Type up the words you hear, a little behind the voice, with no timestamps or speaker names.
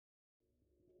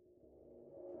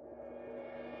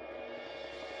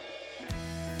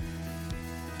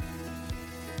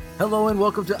Hello and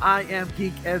welcome to I Am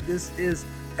Geek, and this is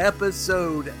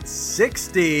episode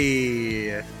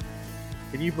 60.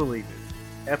 Can you believe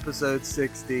it? Episode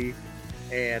 60,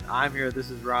 and I'm here. This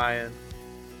is Ryan.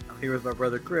 I'm here with my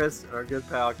brother Chris and our good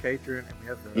pal Katrin, and we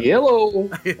have the Hello.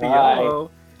 Hello.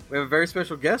 We have a very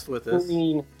special guest with us.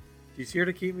 She's here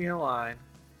to keep me in line.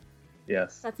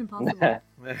 Yes. That's impossible.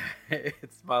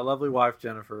 It's my lovely wife,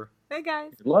 Jennifer. Hey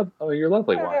guys. Your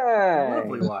lovely wife. My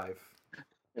lovely wife.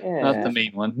 Yeah. Not the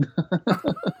mean one.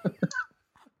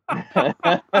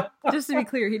 Just to be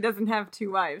clear, he doesn't have two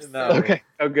wives. No. Okay.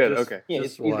 Oh, good. Just- Okay. Yeah,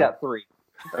 Just he's one. got three.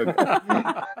 Okay.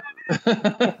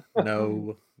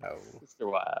 No. Sister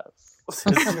wives.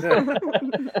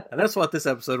 And that's what this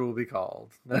episode will be called.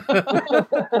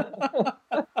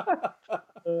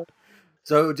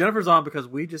 So Jennifer's on because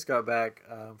we just got back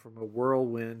from a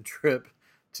whirlwind trip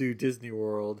to Disney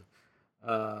World.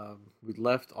 We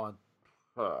left on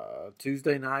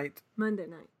Tuesday night. Monday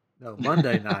night. No,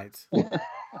 Monday night.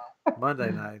 Monday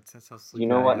night. That's how sleepy You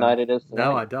know I what am. night it is tonight?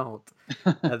 No, I don't.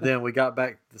 And then we got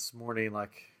back this morning.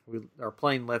 Our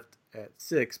plane left at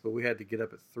 6, but we had to get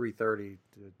up at 3:30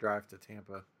 to drive to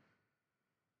Tampa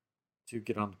to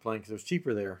get on the plane because it was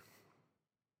cheaper there.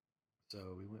 So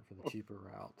we went for the cheaper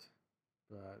route,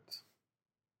 but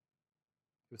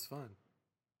it was fun.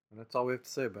 And that's all we have to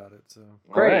say about it. So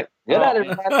Great. Right. Good Well, night,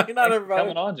 everybody. Good night, Thanks for everybody.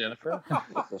 coming on, Jennifer.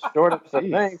 It's a short episode.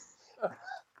 Jeez. Thanks.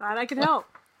 Glad I could help.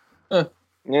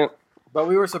 Yep. But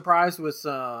we were surprised with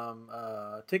some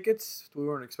tickets. We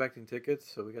weren't expecting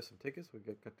tickets, so we got some tickets. We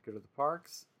got to go to the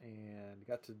parks and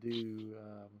got to do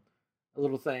a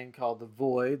little thing called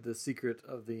TheVoid, the Secrets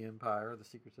of the Empire, and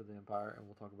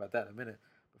we'll talk about that in a minute.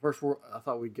 But first, I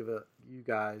thought we'd give you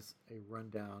guys a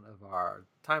rundown of our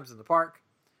times in the park,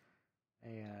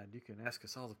 and you can ask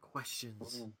us all the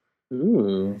questions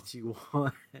Ooh. that you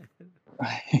want.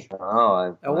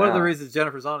 Oh, And one of the reasons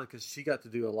Jennifer's on it because she got to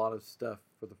do a lot of stuff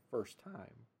for the first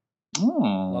time. A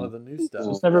lot of the new stuff.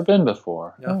 She's never been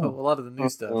before. No, a lot of the new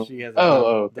stuff. She hasn't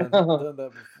okay. done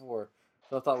that before.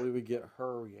 So I thought we would get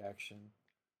her reaction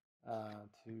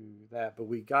to that. But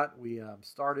we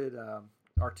started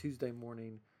our Tuesday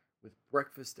morning with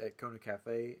breakfast at Kona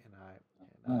Cafe,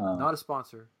 and not a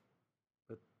sponsor,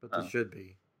 but they should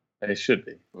be. They should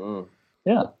be. Mm.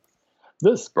 Yeah.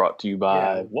 This brought to you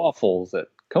by Yeah. waffles at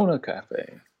Kona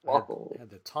Cafe. Had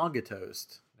the Tonga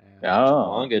toast. And,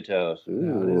 Tonga toast. you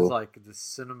know, it is Ooh. like the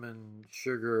cinnamon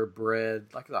sugar bread,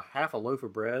 like half a loaf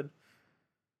of bread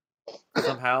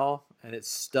somehow, and it's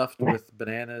stuffed with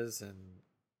bananas and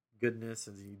goodness,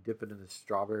 and you dip it in the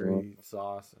strawberry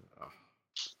sauce. And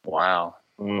Wow.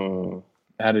 Mm.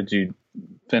 How did you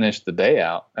finish the day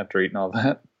out after eating all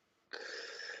that?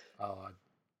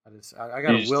 I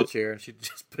got You a just- wheelchair, and she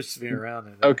just pushed me around.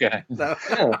 And Okay. No,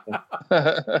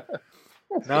 Yeah.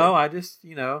 no, I just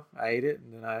I ate it,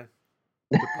 and then I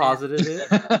deposited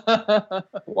it,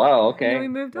 Wow. And Okay. then we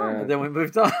moved on. and then we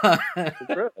moved on.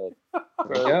 There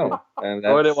we go. And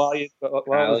Enjoyed that's it while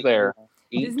I how was there.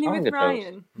 you eat Disney Tonga with toast.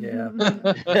 Ryan. Yeah.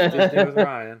 Mhm. Disney with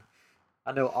Ryan.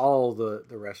 I know all the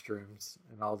restrooms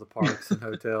and all the parks and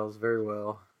hotels very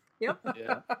well. Yep.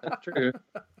 Yeah, that's true.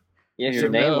 Yeah, You your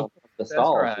name know. on the That's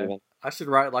stalls. right. Even. I should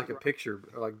write like a picture,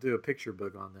 or like do a picture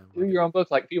book on them. Do your own book.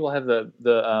 Like people have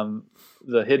the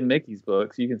Hidden Mickey's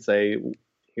books. You can say,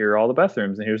 here are all the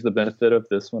bathrooms, and here's the benefit of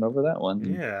this one over that one.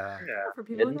 Yeah. For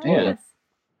people with Yeah. ideas.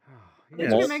 Yeah.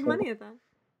 You can make money at that.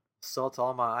 Sell it to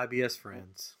all my IBS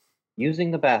friends. Using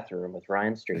the bathroom with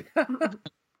Ryan Street.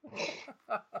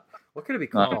 What could it be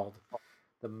called?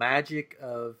 The magic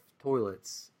of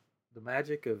toilets. The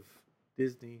magic of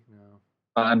Disney. No.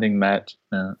 Finding match.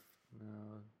 No.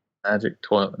 Magic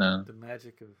toilet. No. The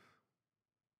magic of.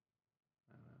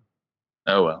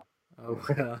 Oh well. Oh,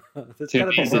 well. There's Too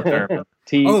gotta be easy something. term.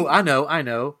 T. Oh, I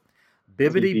know.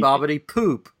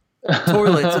 Bibbidi-Bobbidi-Poop.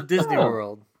 Toilets of Disney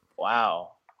World.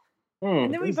 Wow.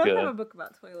 And then we That's both good. have a book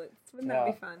about toilets. Wouldn't that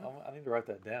be fun? I need to write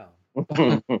that down.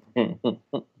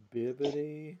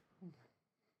 Bibbidi.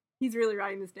 He's really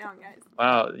writing this down, guys.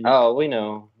 Wow. Oh, we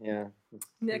know. Yeah.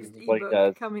 Next What he does.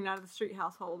 ebook coming out of the street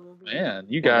household will be. Man,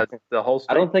 you guys, the whole.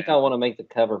 I don't think I want to make the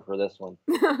cover for this one.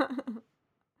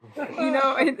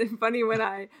 It's funny when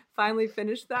I finally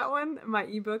finished that one, my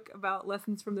ebook about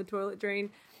lessons from the toilet drain.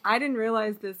 I didn't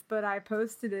realize this, but I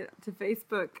posted it to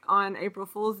Facebook on April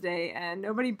Fool's Day, and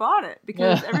nobody bought it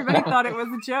because everybody thought it was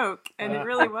a joke, and it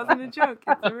really wasn't a joke.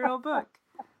 It's a real book.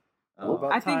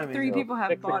 About I think timing, 3 though. people have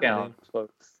Check the bought it. count,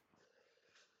 folks.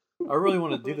 I really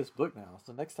want to do this book now,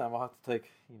 so next time I'll have to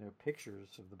take pictures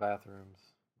of the bathrooms,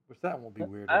 which that won't be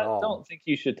weird I at all. don't think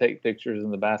you should take pictures in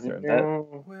the bathroom. That,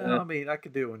 No. Well, I mean, I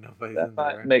could do it when nobody's that in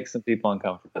might there. make some people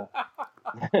uncomfortable.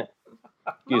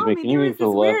 Well, Excuse me, Mommy, can you there move was to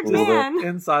the this left a weird little bit? man.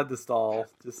 Inside the stall.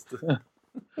 Just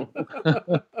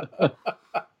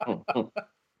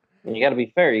And you got to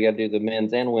be fair. You got to do the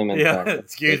men's and women's. yeah. practice.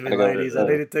 Excuse You me, gotta go to ladies. the- I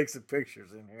need to take some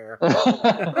pictures in here.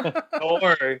 Don't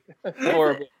worry. Don't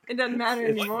worry. It doesn't matter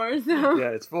anymore. So Yeah,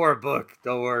 it's for a book.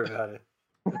 Don't worry about it.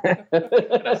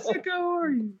 How sicko are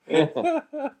you?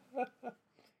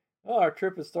 Well, our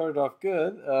trip has started off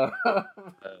good,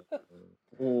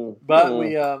 Mm, but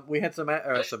mm. we had some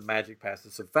magic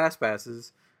passes, some fast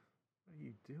passes. What are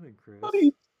you doing,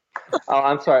 Chris? Oh,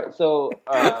 I'm sorry. So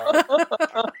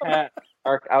our cat,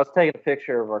 I was taking a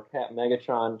picture of our cat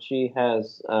Megatron. She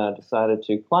has decided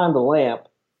to climb the lamp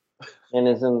and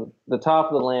is in the top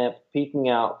of the lamp, peeking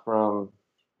out from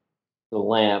the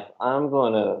lamp. I'm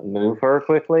going to move her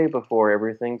quickly before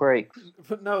everything breaks.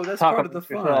 But no, that's Talk part of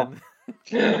the amongst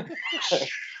fun.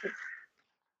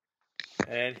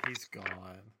 And he's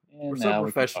gone. And We're now so we can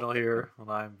professional talk. here on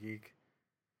iamGEEK.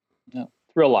 No,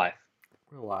 it's real life.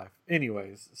 Real life.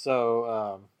 Anyways,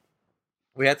 so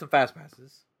we had some fast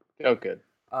passes. Oh, good.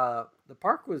 The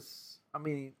park was, I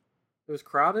mean, it was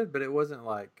crowded, but it wasn't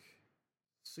like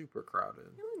super crowded.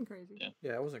 it wasn't crazy.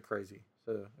 Yeah. It wasn't crazy.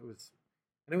 So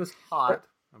it was hot.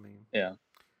 I mean, Yeah.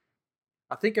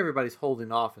 I think everybody's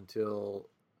holding off until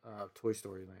Toy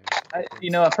Story Land.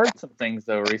 I've heard some things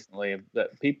though recently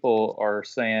that people are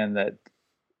saying that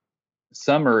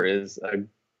summer is a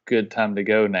good time to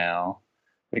go now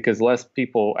because less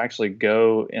people actually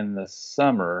go in the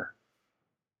summer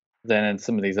than in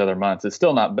some of these other months. It's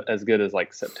still not as good as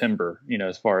like September,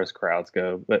 as far as crowds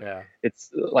go, but Yeah.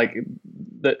 it's like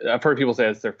I've heard people say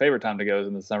it's their favorite time to go is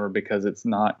in the summer because it's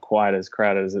not quite as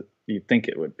crowded as you'd think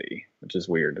it would be, which is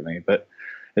weird to me, but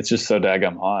it's just so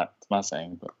daggum hot. It's my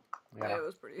saying, but. Yeah. It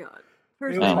was pretty hot.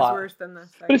 First was one was hot. worse than the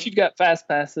second. But if you've got fast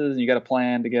passes and you got a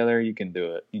plan together, you can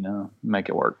do it. Make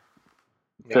it work.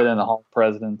 Fit in the Hall of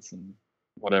Presidents and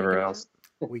whatever Yeah. else.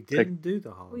 We didn't do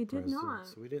the Hall of We did Presidents.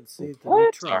 not. We didn't see the new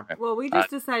What? Trump. Sorry. Well, we just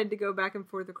decided to go back and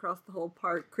forth across the whole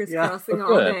park, Yeah. crisscrossing all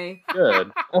Good. day.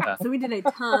 Good. Yeah. So we did a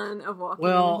ton of walking.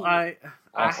 Well, in the heat.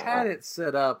 I Awesome. had it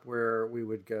set up where we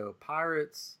would go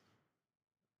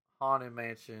Haunted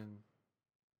Mansion.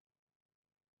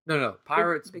 No,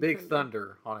 Pirates Big Big Thunder.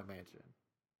 Thunder Haunted Mansion.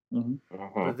 Mhm.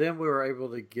 Mhm. But then we were able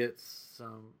to get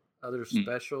some other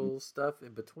special stuff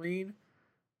in between.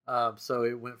 So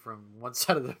it went from one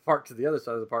side of the park to the other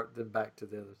side of the park, then back to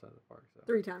the other side of the park. So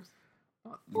 3 times.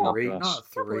 not Oh, three, gosh. not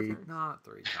three, Couple of times. not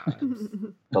 3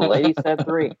 times. The lady said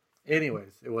 3.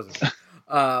 Anyways, it wasn't.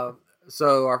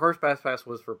 So our first pass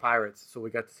was for Pirates, so we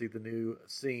got to see the new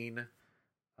scene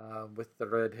with the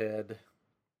redhead.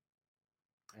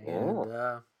 And I don't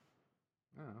know.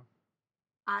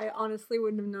 I honestly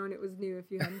wouldn't have known it was new if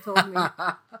you hadn't told me.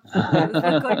 It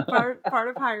looked like part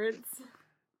of Pirates.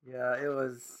 Yeah, it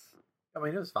was. I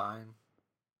mean, it was fine.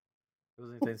 It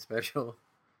wasn't anything special.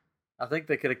 I think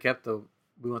they could have kept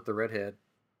we want the redhead,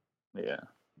 Yeah.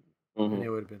 and Mhm. it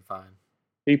would have been fine.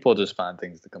 People just find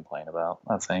things to complain about,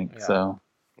 I think. Yeah. So,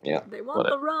 Yeah. They want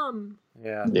Whatever. the rum.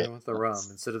 Yeah, Yeah. they want the rum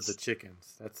instead of the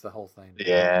chickens. That's the whole thing.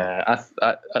 yeah.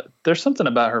 I there's something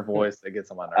about her voice that gets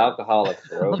on my nerves.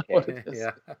 Alcoholics are What okay. it is.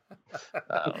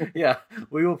 Yeah, yeah.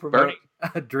 We will promote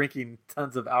drinking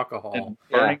tons of alcohol. And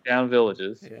burning down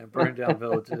villages. Yeah, burn down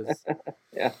villages.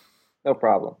 Yeah. No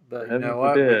problem. But you Heaven know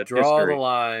what? We forbid, draw history. the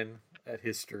line at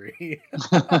history.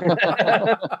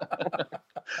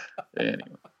 Anyway.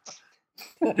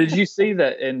 Did you see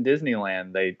that in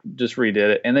Disneyland they just redid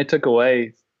it and they took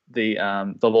away the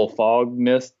little fog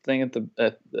mist thing at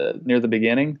the near the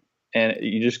beginning and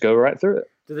you just go right through it.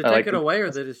 Did they I take like it it. away, or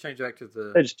did they just change back to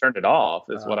the? They just turned it off.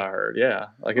 Is what I heard. Yeah,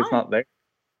 like it's Why? not there.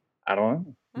 I don't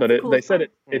know, That's but a cool they said spot.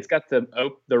 it's got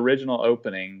the original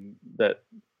opening that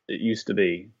it used to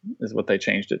be is what they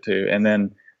changed it to, and then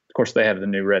of course they have the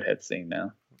new redhead scene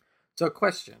now. So,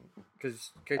 question,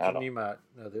 because I Christian, don't- you might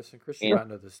know this, and Christian Yeah. might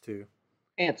know this too.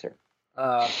 Answer.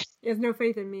 He has no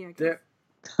faith in me, I guess.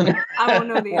 There, I won't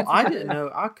know the well, answer. I to didn't this.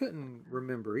 know. I couldn't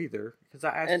remember either because I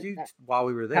asked And you while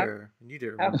we were there, and you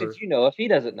didn't How remember. could you know if he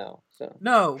doesn't know? So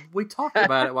No, we talked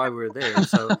about it while we were there.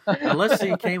 So unless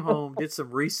he came home, did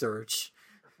some research,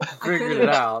 figured it could've.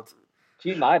 out.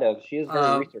 she might have. She is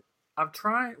very research.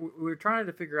 We were trying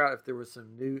to figure out if there was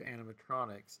some new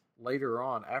animatronics later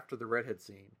on after the redhead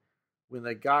scene. When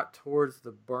they got towards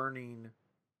the burning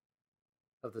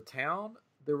of the town,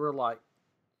 there were like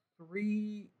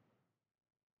 3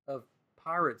 of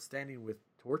pirates standing with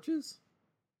torches,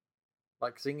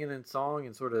 like singing in song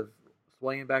and sort of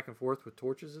swaying back and forth with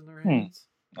torches in their hands.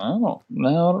 Oh no,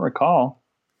 I don't recall.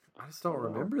 I just don't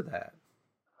remember that.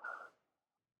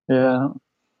 Yeah,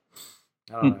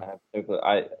 I don't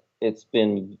know. It's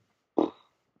been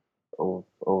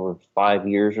over 5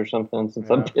 years or something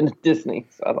since I've been to Disney.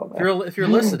 So I don't know. If you're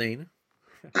listening,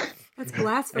 that's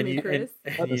blasphemy, Chris.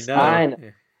 And you know,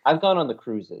 I've gone on the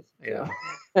cruises. Yeah,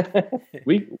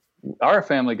 our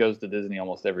family goes to Disney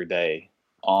almost every day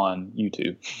on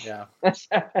YouTube. Yeah.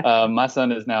 My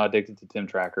son is now addicted to Tim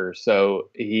Tracker, so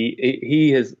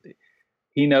he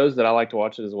knows that I like to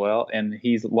watch it as well, and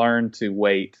he's learned to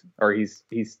wait, or he's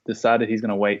decided he's going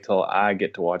to wait till I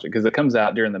get to watch it, because it comes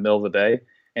out during the middle of the day,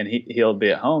 and he'll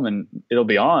be at home and it'll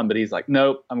be on, but he's like,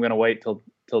 nope, I'm going to wait till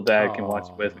Dad can watch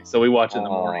it with me. So we watch it in the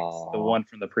mornings, the one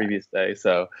from the previous day.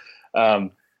 So,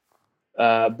 but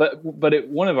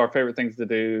one of our favorite things to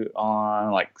do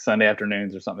on like Sunday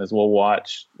afternoons or something is we'll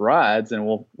watch rides,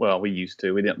 and we used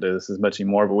to, we didn't do this as much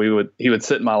anymore, but he would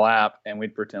sit in my lap and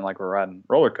we'd pretend like we're riding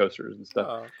roller coasters and stuff.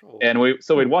 Oh, cool. And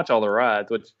we'd watch all the rides,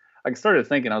 which I started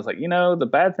thinking, I was like, the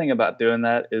bad thing about doing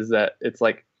that is that it's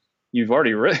like, you've already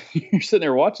you're sitting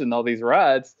there watching all these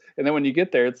rides, and then when you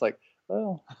get there, it's like,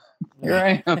 well, here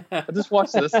I am. I just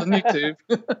watched this on YouTube.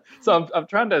 So I'm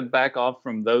trying to back off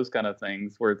from those kind of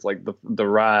things where it's like the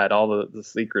ride, all the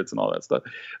secrets and all that stuff.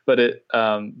 But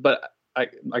I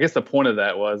guess the point of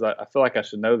that was I feel like I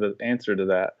should know the answer to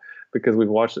that, because we've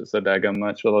watched it so daggum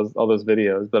much with all those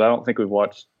videos. But I don't think we've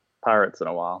watched Pirates in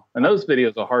a while. And those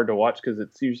videos are hard to watch because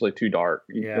it's usually too dark.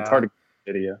 Yeah. It's hard to get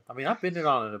video. I mean, I've been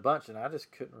on it a bunch, and I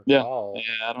just couldn't recall.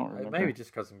 Yeah, I don't remember. Maybe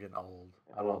just because I'm getting old.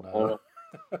 I don't know.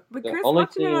 But Chris,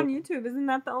 watching it on YouTube, isn't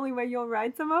that the only way you'll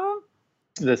ride some of them?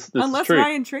 This Unless is true.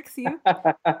 Ryan tricks you.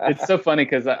 It's so funny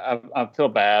because I feel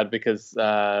bad because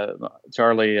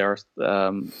Charlie, there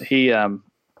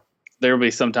will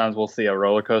be sometimes we'll see a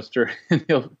roller coaster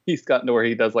and he's gotten to where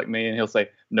he does like me, and he'll say,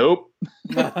 nope,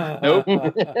 nope.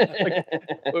 Like,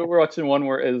 we're watching one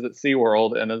where is at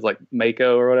SeaWorld, and it's like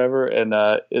Mako or whatever, and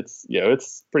it's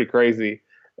it's pretty crazy.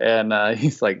 And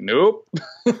he's like, nope.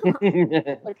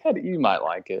 Like, you might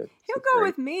like it. He'll go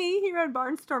with me. He rode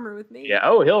Barnstormer with me. Yeah.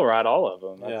 Oh, he'll ride all of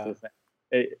them. That's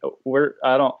the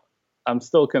thing. I'm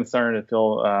still concerned if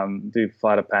he'll do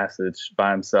Flight of Passage by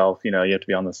himself. You have to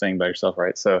be on the thing by yourself,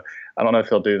 right? So I don't know if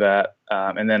he'll do that.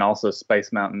 And then also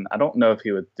Space Mountain. I don't know if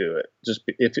he would do it.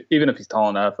 Even if he's tall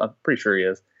enough, I'm pretty sure he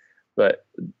is. But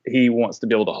he wants to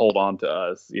be able to hold on to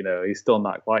us. He's still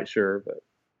not quite sure. But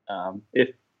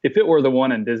if it were the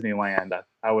one in Disneyland,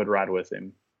 I would ride with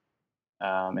him,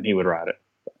 and he would ride it.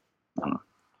 But I don't know.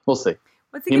 We'll see.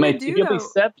 What's he going to do, He'll be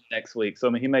 7 next week,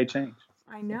 so he may change.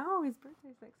 I know. His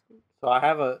birthday's next week. So I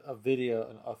have a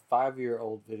video, a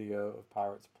 5-year-old video of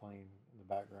pirates playing in the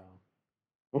background.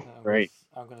 Great.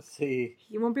 I'm going to see.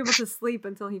 He won't be able to sleep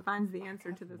until he finds the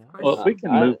answer to this question. Well, we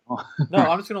can move on. No,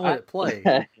 I'm just going to let it play,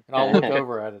 and I'll look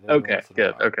over at it. Okay,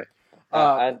 good. Okay.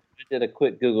 I did a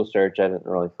quick Google search. I didn't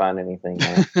really find anything.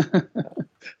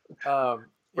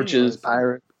 Which is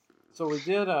Pirates. So we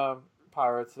did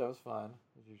Pirates. That was fun,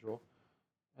 as usual.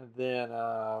 And then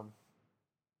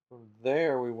from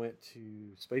there, we went to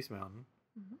Space Mountain.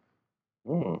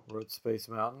 Rode Space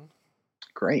Mountain.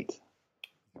 Great.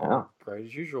 Yeah. Great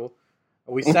as usual.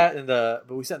 We sat in the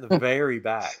very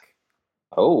back.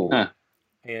 Oh. Huh.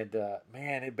 And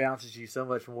man, it bounces you so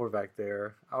much more back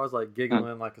there. I was like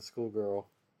giggling like a schoolgirl.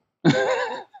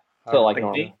 Felt like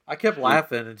normal. I kept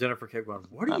laughing, and Jennifer kept going,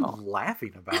 "What are you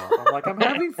laughing about?" I'm like, "I'm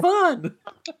having fun."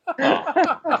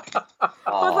 I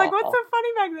was like, "What's so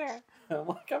funny back there?" I'm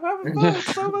like, "I'm having fun.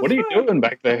 It's so much What are you fun." doing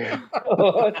back there?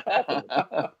 What's happening?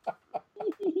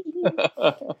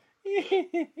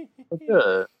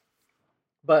 Good.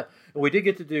 But we did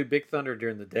get to do Big Thunder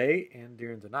during the day and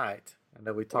during the night. I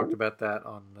know we talked about that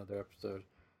on another episode.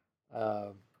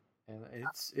 And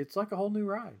it's like a whole new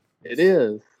ride. It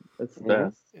is. It's the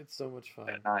best. It's so much fun.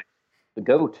 Night. The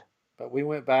goat. But we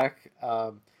went back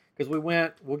because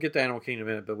we'll get to Animal Kingdom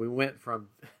in a minute, but we went from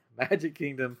Magic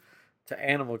Kingdom to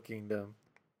Animal Kingdom,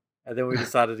 and then we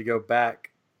decided to go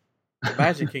back to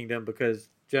Magic Kingdom because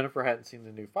Jennifer hadn't seen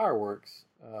the new fireworks,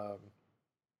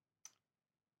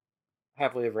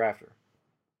 Happily Ever After.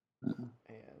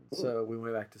 And so we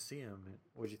went back to see him.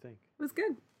 What'd you think? It was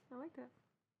good. I liked it.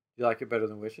 You like it better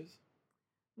than Wishes?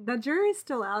 The jury's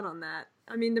still out on that.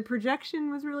 I mean, the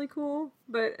projection was really cool,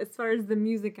 but as far as the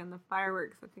music and the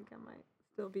fireworks, I think I might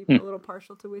still be a little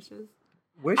partial to Wishes.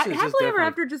 Wishes is Happily Ever definitely...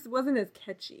 After just wasn't as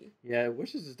catchy. Yeah,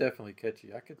 Wishes is definitely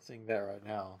catchy. I could sing that right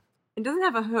now. It doesn't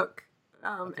have a hook.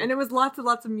 And it was lots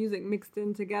of music mixed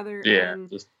in together. Yeah, and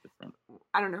just different.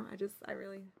 I don't know. I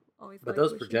really always But liked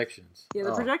those Wishes. projections. Yeah,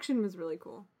 the projection was really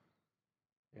cool.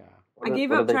 Yeah. I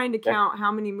gave up trying to count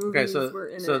how many movies were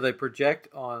in it. So they project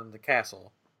on the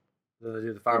castle. Then they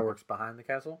do the fireworks behind the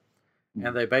castle.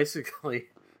 And they basically,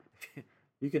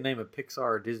 you can name a Pixar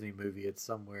or Disney movie, it's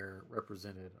somewhere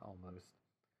represented almost.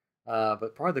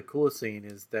 But probably the coolest scene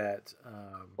is that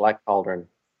Black Cauldron.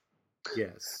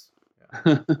 yes,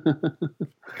 yeah,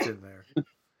 it's in there.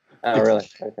 Oh, really?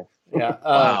 Okay. Yeah.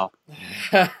 Wow.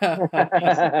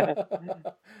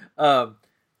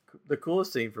 The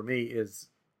coolest scene for me is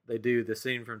they do the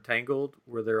scene from Tangled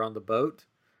where they're on the boat.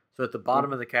 So at the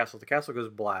bottom of the castle goes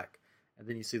black, and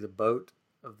then you see the boat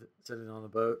sitting on the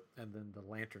boat, and then the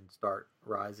lanterns start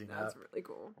rising That's up really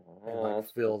cool. and like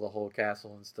fill the whole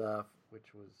castle and stuff,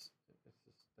 which was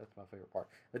that's my favorite part.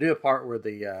 They do a part where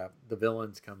the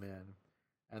villains come in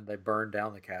and they burn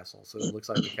down the castle, so it looks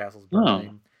like the castle's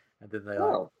burning, and then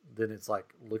then it's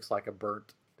like looks like a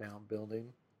burnt down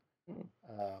building,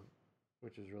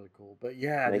 which is really cool. But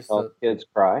yeah, Make just all the kids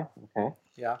cry. Okay.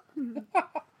 yeah.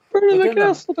 Burn the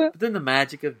castle down. But then the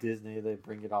magic of Disney, they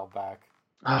bring it all back.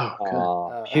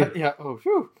 Oh, Phew. Yeah. Oh,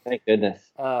 phew. Thank goodness.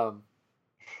 But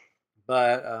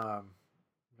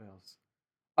what else?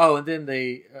 Oh, and then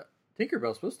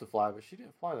Tinkerbell's supposed to fly, but she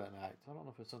didn't fly that night. So I don't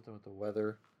know if it's something with the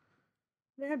weather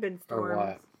There have been or storms.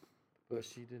 what. But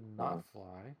she did not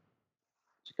fly.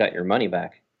 You got your money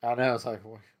back. I know. It's like,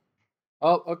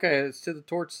 oh, okay. It's to the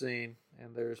torch scene,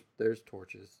 and there's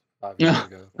torches 5 years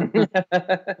ago.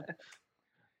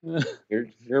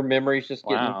 Your memory's just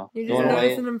getting You're just going away.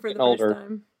 noticing them for the Getting older. first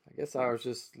time. I guess I was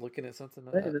just looking at something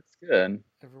Hey, that's good.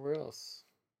 everywhere else.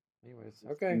 Anyways,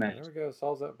 okay, Nice. there we go.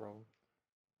 Solves that problem.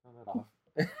 Turn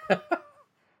that off.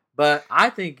 But I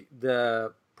think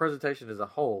the presentation as a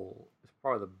whole is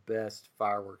probably the best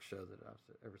fireworks show that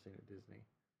I've ever seen at Disney.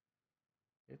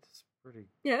 It's pretty.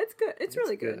 Yeah, it's good. It's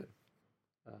really good.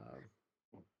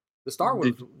 The Star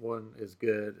Wars one is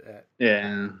good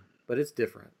but it's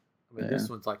different. I mean, this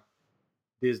one's like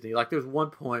Disney. Like, there's one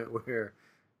point where,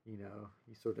 you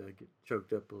sort of get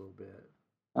choked up a little bit.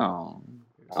 Oh,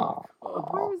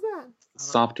 Where was that?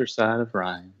 softer side of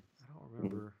Ryan. I don't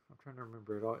remember. I'm trying to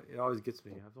remember. It always gets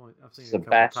me. I've seen it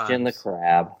Sebastian a the couple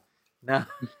Crab. times.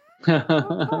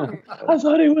 I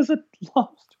thought he was a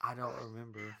lobster. I don't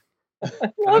remember. I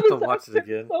I have to watch it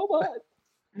again. so much.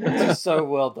 It's just so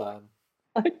well done.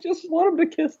 I just want him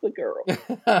to kiss the girl.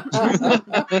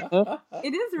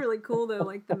 It is really cool though,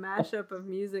 like the mashup of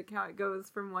music, how it goes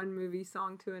from one movie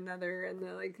song to another, and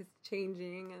it's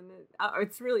changing, and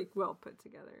it's really well put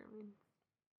together. I mean,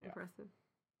 impressive.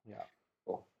 Yeah.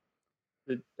 Cool.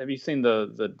 Have you seen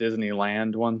the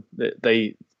Disneyland one that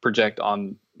they project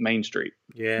on Main Street?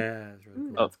 Yeah, it's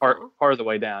really cool. That's part cool. of the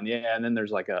way down. Yeah, and then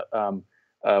there's like a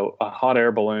hot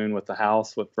air balloon with the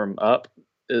house from up.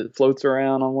 It floats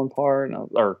around on one part,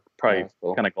 or probably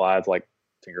Cool. kind of glides like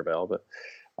Tinkerbell. But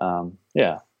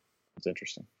yeah, it's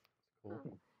interesting. Cool.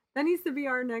 That needs to be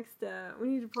our next. We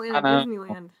need to plan I at know.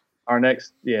 Disneyland. Our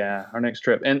next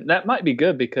trip, and that might be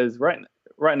good because right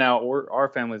now our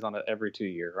family's on it every 2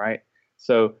 year, right?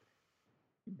 So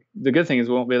the good thing is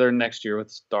we won't be there next year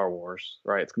with Star Wars,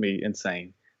 right? It's gonna be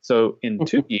insane. So in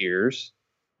 2 years,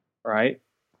 right?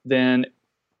 Then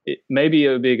maybe it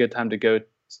would be a good time to go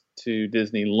to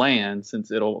Disneyland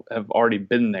since it'll have already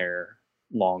been there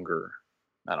longer.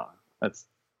 I don't know. That's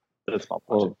my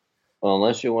point. Well,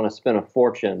 unless you want to spend a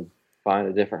fortune, find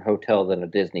a different hotel than a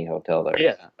Disney hotel there.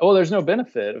 Yeah. Well, there's no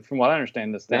benefit from what I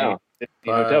understand this thing. No.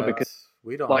 Disney hotel because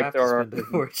we don't like have there to are- spend a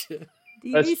fortune.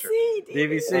 That's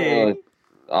DVC.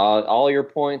 All your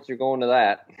points are going to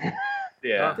that.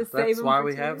 yeah. To save That's them why for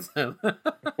we 2 have years. them.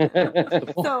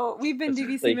 So we've been That's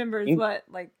DVC like- members, what,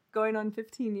 like going on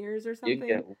 15 years or You something?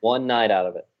 get one night out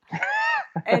of it.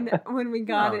 And when we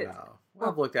got no, it, No. Well,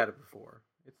 I've looked at it before.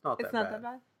 It's not that it's not bad. that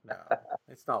bad. No,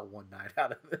 it's not one night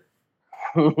out of it.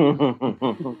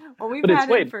 Well, we've But it's had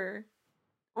way- it for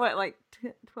what, like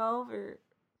 12 or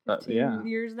 15 yeah.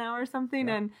 years now or something.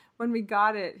 Yeah. And when we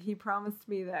got it, he promised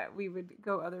me that we would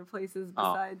go other places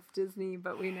Oh. besides Disney,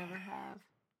 but we never have.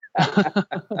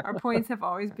 Our points have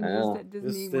always been used at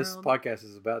Disney This World. podcast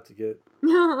is about to get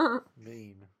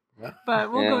mean.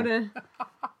 But we'll go to.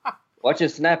 Watch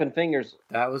his snapping fingers.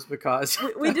 That was because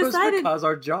We that was decided- because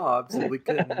our jobs and we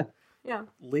couldn't Yeah.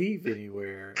 leave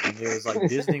anywhere, and it was like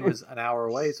Disney was an hour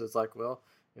away, so it's like, well,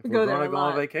 if We we're go there going a to go on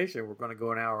lot. vacation, we're going to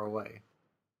go an hour away.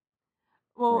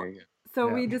 Well, There you go. so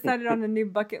Yeah. we decided on a new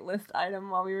bucket list item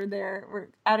while we were there. We're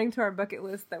adding to our bucket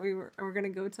list that we're going to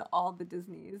go to all the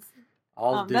Disneys.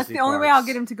 All That's Disney the only way I'll parks.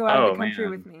 get him to go out of Oh, the country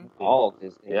man. with me. All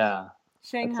Disney. Yeah.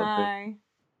 Shanghai.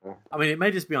 I mean, it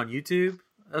may just be on YouTube.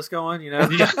 Us going, getting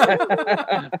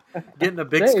a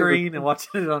big Hey, screen and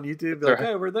watching it on YouTube. Be like, Right.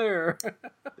 hey, we're there.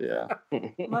 Yeah.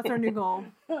 That's our new goal.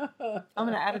 I'm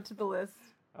going to add it to the list.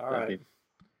 All right.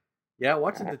 Yeah,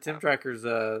 watching the Tim Tracker's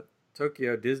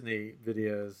Tokyo Disney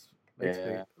videos makes me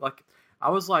Yeah. like. I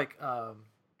was like,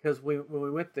 because when we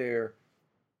went there,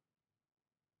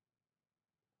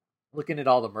 looking at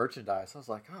all the merchandise, I was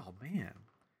like, oh man,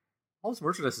 all this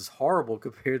merchandise is horrible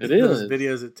compared to those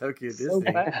videos at Tokyo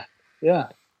Disney. Bad. Yeah.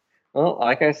 Well,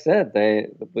 like I said, they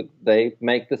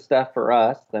make the stuff for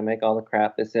us. They make all the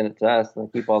crap. They send it to us, and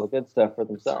they keep all the good stuff for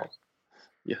themselves.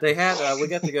 Yeah. They had. We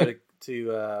got to go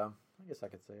to I guess I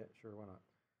could say it. Sure, why not?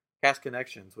 Cast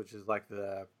Connections, which is like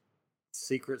the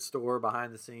secret store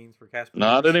behind the scenes for cast.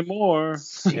 Not anymore.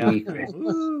 Yeah.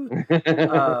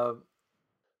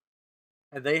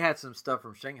 And they had some stuff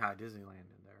from Shanghai Disneyland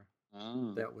in there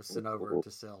that was sent over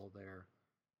to sell there,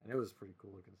 and it was pretty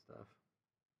cool looking stuff.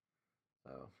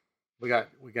 So we got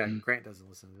Grant doesn't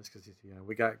listen to this because he's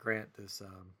we got Grant this.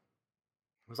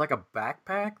 It was like a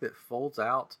backpack that folds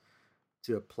out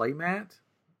to a play mat.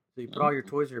 So you put all your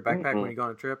toys in your backpack when you go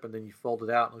on a trip, and then you fold it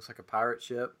out. It looks like a pirate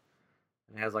ship,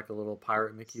 and it has like a little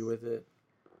pirate Mickey with it.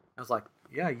 I was like,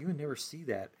 yeah, you would never see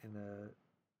that in a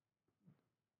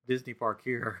Disney park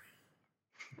here.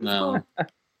 No,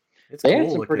 they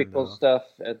had some pretty cool stuff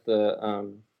at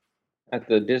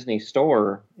the Disney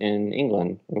store in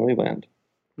England when we went.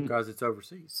 Because it's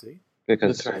overseas, see?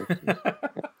 Because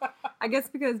I guess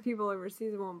because people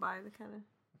overseas won't buy the kind of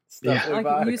stuff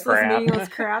like useless, meaningless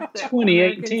crap that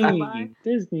 2018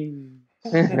 Disney.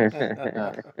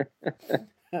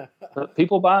 But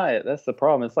people buy it. That's the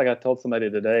problem. It's like I told somebody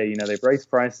today. They've raised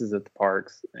prices at the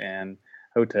parks and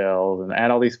hotels and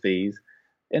add all these fees,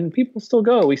 and people still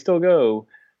go. We still go.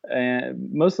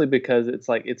 And mostly because it's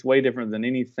way different than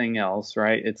anything else,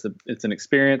 right? It's an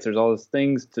experience. There's all those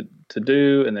things to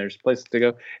do, and there's places to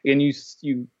go. And you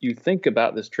think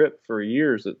about this trip for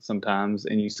years sometimes,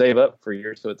 and you save up for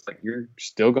years. So it's like you're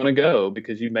still going to go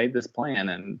because you made this plan,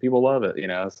 and people love it,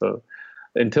 So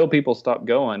until people stop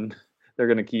going, they're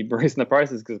going to keep raising the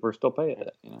prices because we're still paying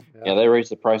it. Yeah, they raise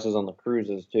the prices on the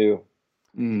cruises too.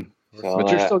 So, but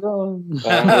you're still going.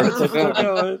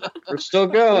 We're still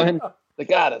going. They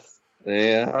got us.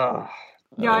 Yeah.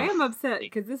 Yeah, I am upset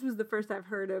because this was the first I've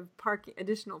heard of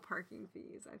additional parking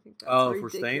fees. I think that's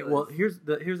ridiculous. For staying. Well, here's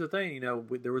the thing.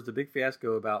 There was the big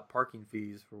fiasco about parking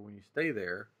fees for when you stay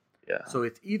there. Yeah. So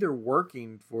it's either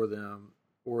working for them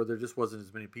or there just wasn't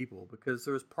as many people because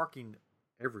there was parking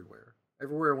everywhere.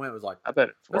 Everywhere I went was like, I bet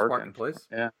it's working. Parking place.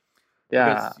 Yeah.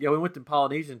 Yeah. Because, we went to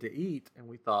Polynesian to eat, and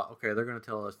we thought, okay, they're going to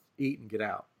tell us eat and get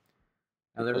out,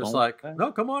 and they're just like,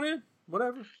 no, come on in.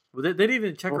 Whatever. Well, they didn't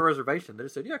even check a reservation. They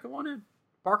just said, yeah, come on in.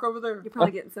 Park over there. You're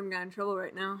probably getting some guy in trouble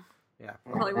right now. Yeah.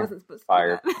 Probably wasn't supposed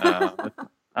to do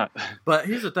that. But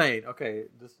here's the thing. Okay,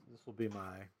 this will be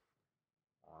my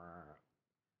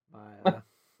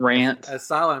rant. As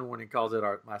Sideline Warning calls it,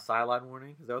 my sideline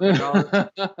warning. Is that what they call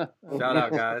it? Shout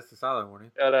out, guys, to Sideline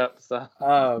Warning. Shout out.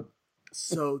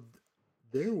 So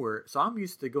I'm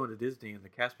used to going to Disney, and the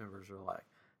cast members are like,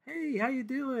 hey, how you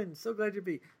doing? So glad you're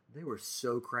be. They were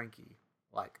so cranky.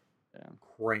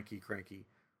 Cranky.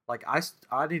 Like, I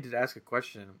needed to ask a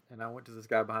question, and I went to this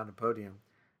guy behind the podium,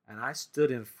 and I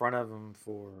stood in front of him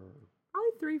for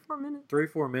probably 3-4 minutes.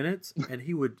 3-4 minutes, and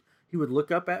he would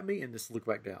look up at me and just look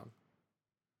back down.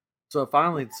 So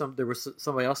finally, there was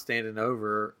somebody else standing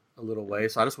over a little way,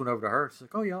 so I just went over to her. She's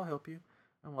like, "Oh yeah, I'll help you."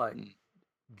 I'm like,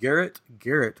 Garrett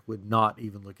would not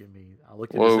even look at me. I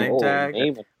looked at his name tag.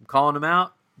 I'm calling him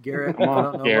out. Garrett, I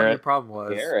don't know what your problem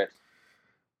was. Garrett.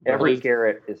 Every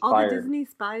Garrett is all fired. The Disney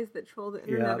spies that troll the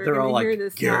internet are they're all hear like,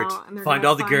 this Garrett, now, and find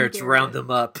all the Garretts, Garrett. round them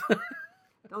up.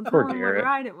 Don't tell him what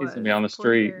ride it was. He's going to be on the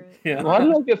street. Yeah. Why did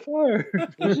I get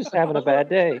fired? He's just having a bad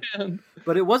day.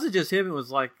 But it wasn't just him. It was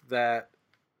like that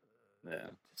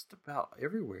just about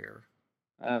everywhere.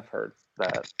 I've heard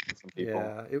that from some people.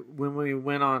 Yeah. When we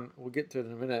went on, we'll get to it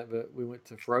in a minute, but we went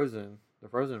to the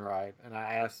Frozen ride, and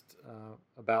I asked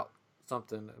about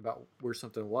where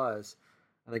something was.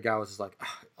 And the guy was just like,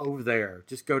 over there,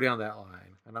 just go down that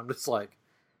line. And I'm just like,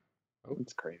 oh,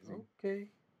 it's crazy. Okay.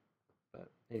 But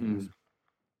anyways.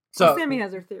 So Sammy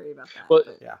has her theory about that. Well,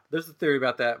 yeah, there's a theory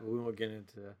about that, but we won't get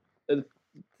into that.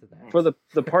 For the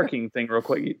parking thing real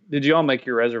quick, did you all make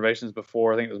your reservations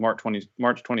before? I think it was March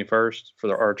 21st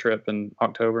for our trip in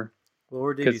October. Well,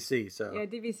 we're DVC, so. Yeah,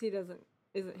 DVC isn't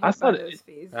hit I thought by those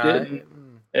fees.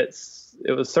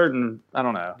 It was certain, I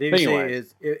don't know. DVC anyway.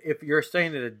 Is if you're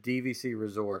staying at a DVC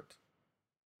resort.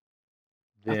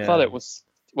 I thought it was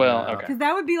okay. Because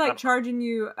that would be like charging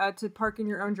you to park in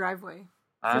your own driveway.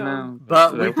 I know,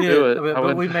 but we did.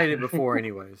 But we made it before,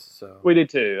 anyways. So we did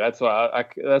too. That's why.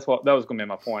 That was going to be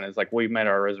my point. Is like we made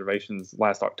our reservations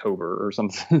last October or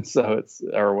something. So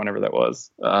or whenever that was.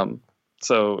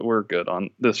 So we're good on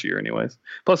this year, anyways.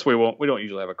 Plus, we don't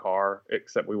usually have a car,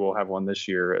 except we will have one this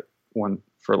year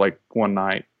for one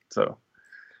night. So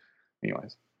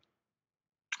anyways,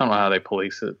 I don't know how they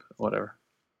police it. But whatever.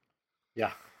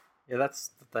 Yeah, that's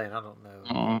the thing. I don't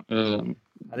know.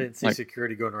 I didn't see like,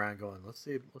 security going around going, let's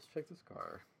check this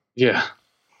car. Yeah.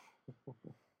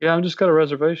 Yeah, I'm just got a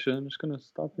reservation. I'm just gonna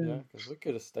stop in. Yeah, because we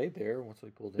could have stayed there once we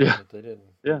pulled in, but they didn't.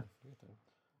 Yeah.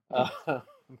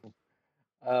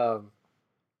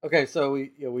 Okay, so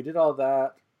we did all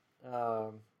that,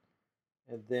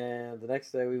 and then the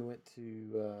next day we went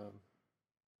to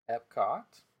Epcot,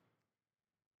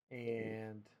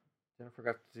 and Jennifer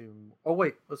got to do. Oh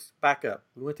wait, let's back up.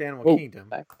 We went to Animal Kingdom.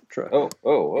 Back to the truck.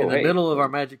 Oh! In the middle of our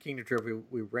Magic Kingdom trip,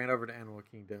 we ran over to Animal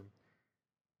Kingdom,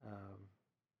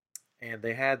 and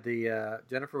they had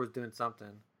Jennifer was doing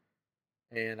something,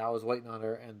 and I was waiting on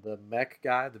her, and the mech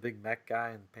guy, the big mech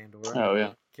guy in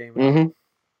Pandora, came out.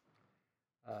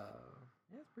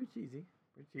 Yeah, it's pretty cheesy.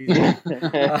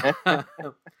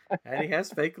 And he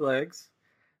has fake legs.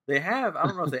 They have, I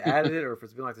don't know if they added it or if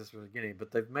it's been like this from the beginning,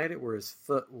 but they've made it where his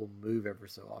foot will move every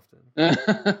so often.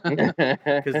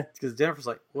 Because Jennifer's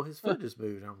like, well, his foot just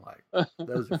moved. And I'm like,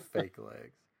 those are fake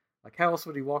legs. Like, how else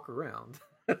would he walk around?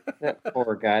 That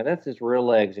poor guy. That's his real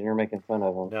legs, and you're making fun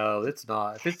of him. No, it's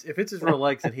not. If it's his real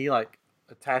legs, and he like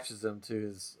attaches them to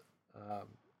his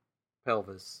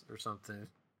pelvis or something.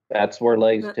 That's where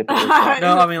legs typically.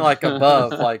 No, I mean like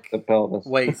above, like the pelvis,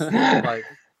 waist, like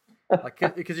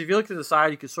because if you look to the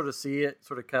side, you can sort of see it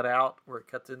sort of cut out where it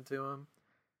cuts into him,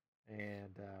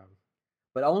 and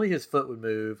but only his foot would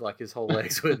move, like his whole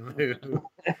legs wouldn't move.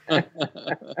 They're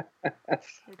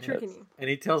tricking you. And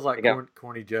he tells like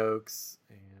corny jokes,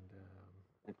 and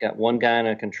I've got one guy in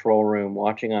a control room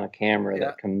watching on a camera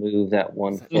that can move that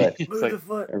one foot. Move the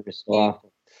foot every so often.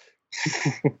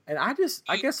 And I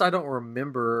guess I don't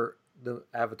remember the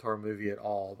Avatar movie at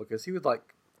all because he would like,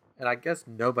 and I guess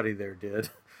nobody there did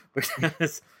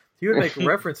because he would make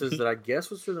references that I guess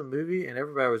was to the movie, and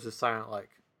everybody was just silent, like,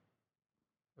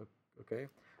 okay,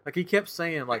 like he kept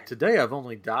saying like, today I've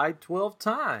only died 12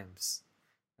 times,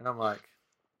 and I'm like,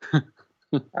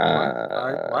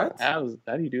 what? How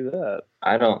do you do that?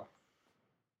 I don't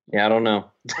know.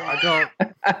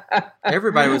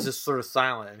 Everybody was just sort of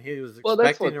silent, and he was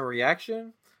expecting a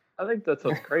reaction. I think that's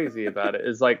what's crazy about it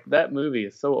is like that movie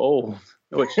is so old,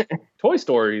 which Toy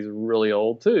Story is really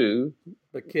old too.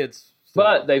 But kids,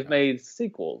 but they've made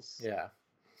sequels. Yeah.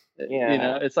 You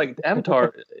know, it's like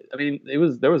Avatar. I mean, there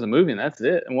was a movie and that's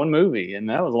it, and one movie, and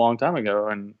that was a long time ago,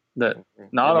 and that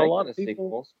not a lot of people.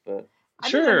 Sequels, but I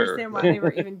didn't understand why they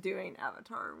were even doing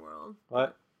Avatar World.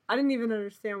 What? I didn't even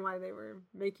understand why they were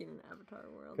making an Avatar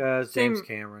World. Because James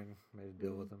Cameron made a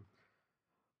deal with them.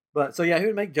 But, so yeah, he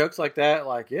would make jokes like that,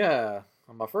 like, yeah,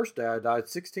 on my first day I died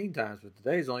 16 times, but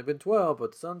today's only been 12,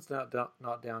 but the sun's not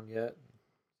down yet.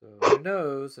 So who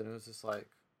knows? And it was just like,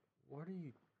 what are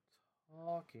you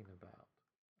talking about?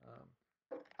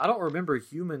 I don't remember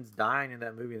humans dying in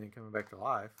that movie and then coming back to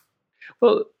life.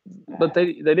 Well, but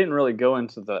they didn't really go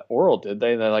into the world, did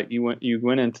they? They like you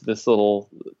went into this little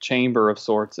chamber of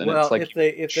sorts, and it's like if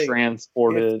they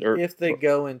transported, if they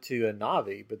go into a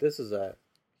Navi, but this is a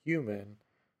human.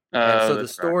 And so the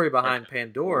story behind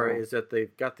Pandora is that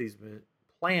they've got these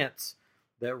plants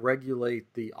that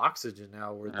regulate the oxygen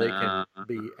now, where they can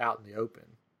be out in the open.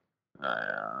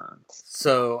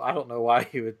 So I don't know why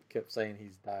he kept saying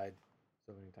he's died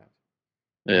so many times.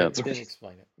 Yeah, he didn't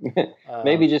explain it.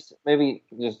 maybe just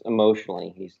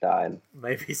emotionally he's died.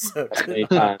 Maybe so. Every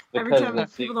time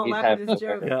people don't laugh at his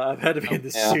joke. Yeah, I've had to be in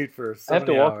this suit for so I have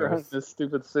to walk hours. around in this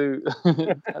stupid suit.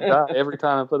 I die every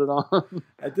time I put it on.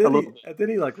 And then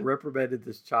he like reprimanded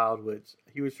this child, which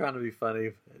he was trying to be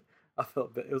funny, but I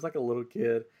felt it was like a little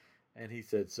kid, and he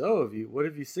said, "So what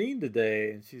have you seen today?"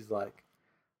 And she's like,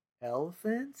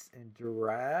 "Elephants and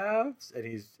giraffes," and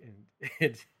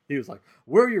he was like,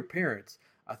 "Where are your parents?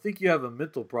 I think you have a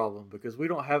mental problem because we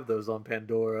don't have those on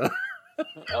Pandora."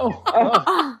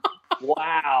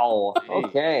 Wow.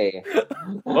 Okay.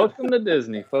 Welcome to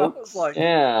Disney, folks. I was like,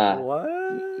 yeah.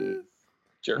 What?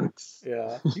 Jerks.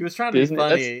 Yeah. He was trying to be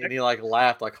funny, and he like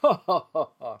laughed like, ha ha ha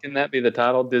ha. Can that be the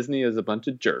title? Disney is a bunch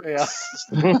of jerks.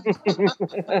 Yeah.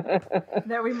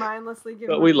 That we mindlessly give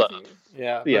but we love. to.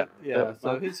 Yeah.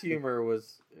 So his humor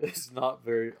is not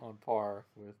very on par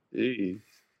with. Jeez.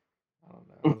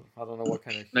 I don't know what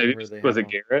kind of humor they was have.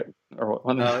 it Garrett or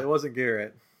what? No, it wasn't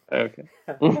Garrett. Okay.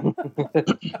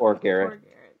 Poor Garrett.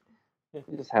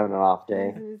 He's just having an off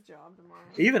day. His job tomorrow.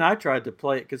 Even I tried to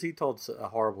play it because he told a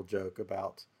horrible joke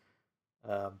about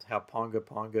how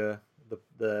Ponga,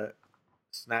 the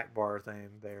snack bar thing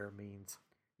there means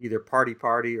either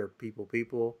party or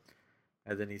people.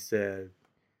 And then he said,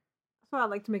 so I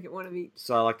like to make it one of each.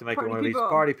 So I like to make it one of each people.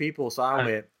 party people. So I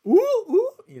went, ooh,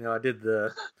 ooh. You know, I did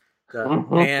the the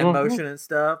hand motion and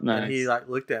stuff. Nice. And he like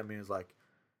looked at me and was like,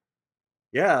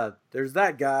 "Yeah, there's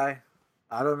that guy.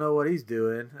 I don't know what he's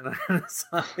doing." And I was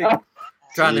like,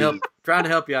 trying to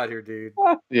help you out here, dude.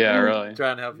 Yeah, really.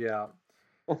 Trying to help you out.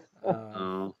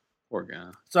 Oh, poor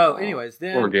guy. So, anyways,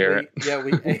 then Poor Garrett.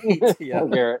 we ate. Yeah, Oh,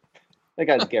 Garrett. That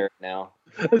guy's Garrett now.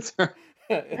 That's right.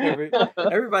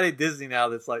 Everybody at Disney now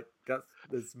that's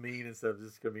mean and stuff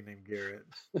is just gonna be named Garrett.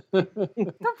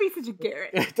 Don't be such a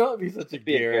Garrett. Don't be such a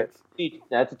Be a Garrett.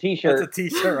 That's a T-shirt. That's a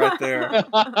T-shirt right there.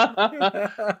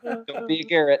 Don't be a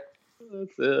Garrett.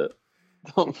 That's it.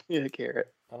 Don't be a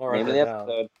carrot. I'll write Name of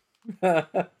the that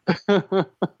episode.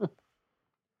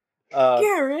 down.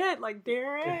 Garrett, like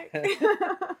Derek.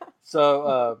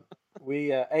 So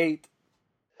we ate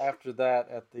after that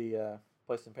at the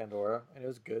place in Pandora, and it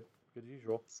was good as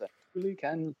usual. Really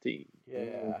candy.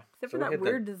 Yeah. Except So for we that had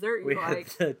weird dessert We you had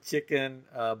like. the chicken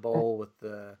bowl with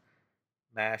the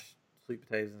mashed sweet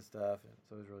potatoes and stuff, and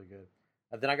so it was really good.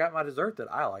 And then I got my dessert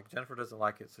that I like. Jennifer doesn't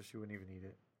like it, so she wouldn't even eat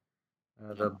it.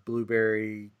 The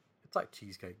blueberry, it's like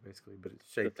cheesecake basically, but it's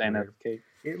The shaped Thanos weird. cake.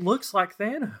 It looks like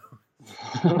Thanos,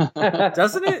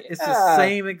 doesn't it? It's the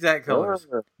same exact colors.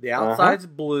 The outside's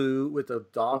blue with a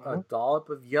dollop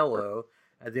of yellow,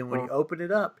 and then when you open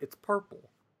it up, it's purple.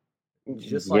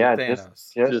 Just like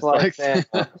Thanos. Just like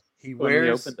Thanos. He When he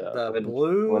wears opened up. the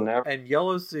blue and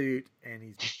yellow suit, and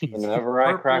he's Whenever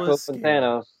I crack purple open as skin.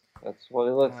 Thanos, that's what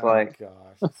he looks Oh, like.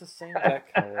 gosh, it's the same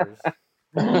exact colors.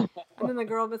 And then the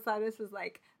girl beside us was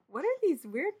like, "What are these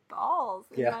weird balls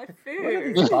in my What are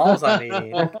food? these balls I'm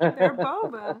eating? They're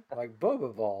boba." Like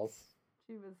boba balls.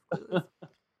 She was clueless.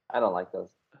 I don't like those.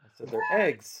 I said they're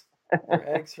eggs.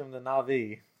 They're eggs from the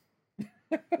Na'vi.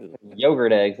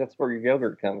 Yogurt eggs. That's where your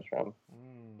yogurt comes from.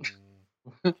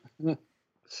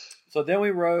 So then we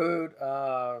rode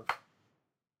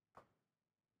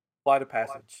Flight of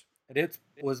Passage. And it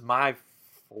was my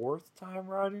 4th time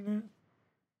riding it.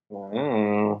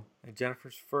 And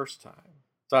Jennifer's first time.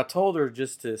 So I told her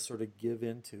just to sort of give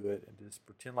into it and just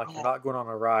pretend like you're not going on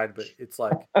a ride, but it's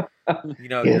like,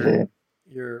 you're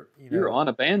on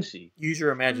a banshee. Use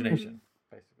your imagination,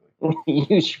 basically.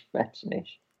 Use your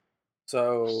imagination.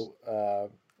 So,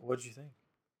 what did you think?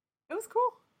 It was cool.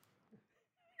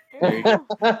 It was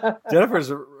cool. Jennifer's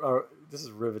this is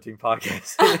a riveting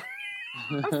podcast.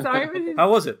 I'm sorry, but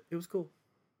How was it? It was cool.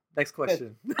 Next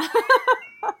question.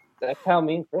 That's how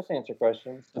me and Chris answer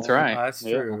questions. That's right. That's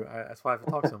true. That's why I have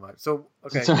to talk so much. So,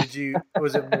 okay,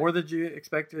 was it more than you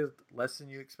expected? Less than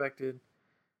you expected?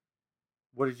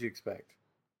 What did you expect?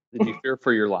 Did you fear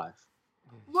for your life?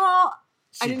 well,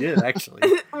 She did, actually.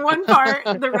 one part,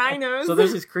 the rhinos. So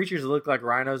there's these creatures that look like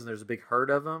rhinos, and there's a big herd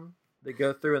of them. They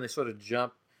go through, and they sort of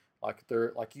jump, like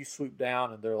they're like you swoop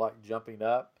down, and they're like jumping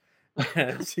up.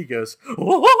 And she goes,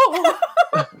 "Whoa!"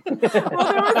 Well, there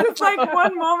was this like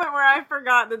one moment where I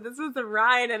forgot that this was a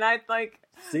ride, and I like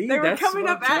See, they were that's coming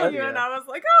what up I'm telling at you, and I was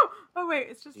like, oh wait,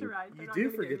 it's just a ride. They're You not do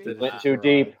gonna forget get me. that Went it's too a ride.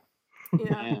 deep.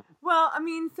 Yeah. Well, I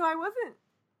mean, so I wasn't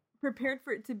prepared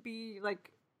for it to be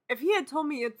like. If he had told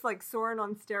me it's like Soren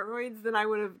on steroids, then I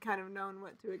would have kind of known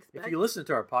what to expect. If you listen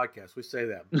to our podcast, we say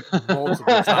that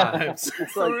multiple times.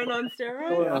 It's Soren on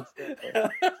steroids?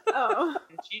 Oh.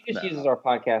 She just uses our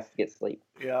podcast to get sleep.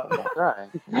 Yeah. Right.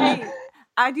 Hey,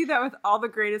 I do that with all the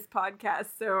greatest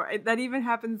podcasts, so that even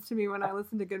happens to me when I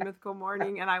listen to Good Mythical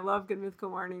Morning, and I love Good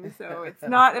Mythical Morning, so it's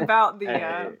not about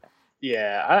the...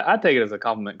 Yeah, I take it as a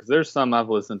compliment because there's some I've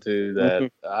listened to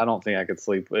that I don't think I could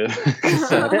sleep with.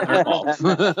 They're false.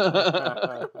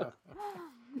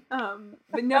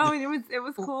 But no, it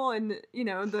was cool, and you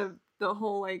know the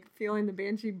whole like feeling the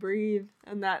banshee breathe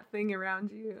and that thing around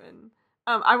you, and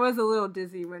I was a little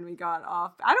dizzy when we got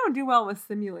off. I don't do well with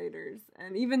simulators,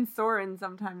 and even Soarin'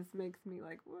 sometimes makes me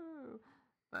like whoa.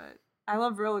 But I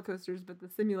love roller coasters, but the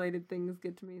simulated things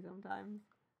get to me sometimes.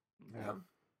 Yeah.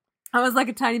 I was like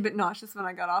a tiny bit nauseous when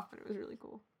I got off, but it was really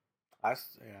cool. I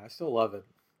still love it.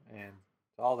 And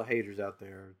all the haters out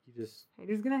there,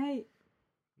 Haters gonna hate.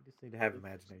 you just need to have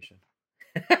imagination.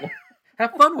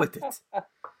 Have fun with it.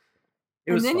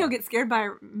 And then fun. you'll get scared by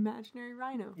an imaginary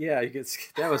rhino. Yeah,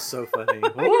 that was so funny. He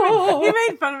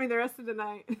made fun of me the rest of the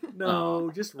night.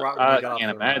 No, just rock. I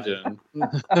can't imagine.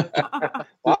 Why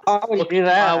would you do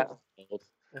that?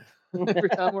 Every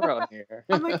time we're on here.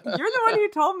 I'm like, you're the one who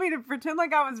told me to pretend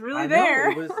like I was really I know,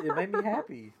 there. it made me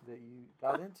happy that you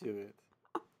got into it.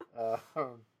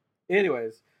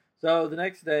 Anyways, so the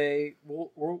next day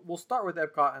we'll start with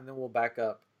Epcot and then we'll back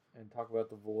up and talk about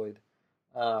the Void.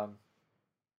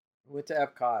 We went to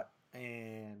Epcot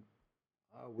and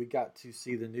we got to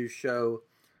see the new show,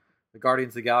 the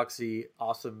Guardians of the Galaxy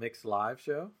Awesome Mix Live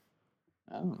show.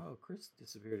 Oh, Chris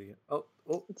disappeared again. Oh,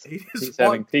 he's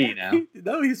having tea now.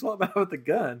 He swapped out with a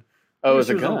gun. Oh, it's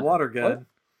a gun. A water gun.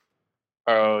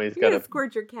 What? Oh, he's got to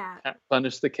squirt your cat.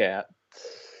 Punish the cat.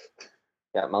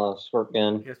 Got my little squirt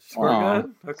gun. Squirt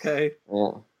gun? Okay.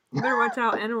 Yeah. You better watch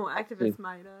out. Animal activists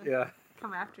might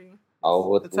come after you. Oh,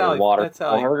 with that's how water. That's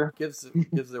how he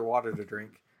gives their water to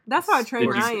drink. That's how I train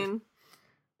Ryan.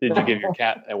 Did you give your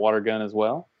cat a water gun as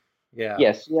well? Yeah.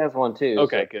 Yes, she has one too.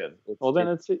 Okay, good. Well, then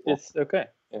it's okay.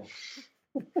 Yeah.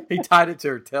 He tied it to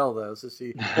her tail though, so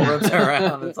she runs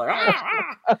around. It's like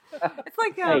It's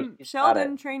like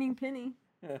Sheldon training Penny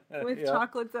with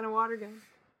chocolates and a water gun.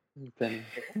 Penny.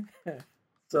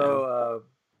 So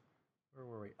where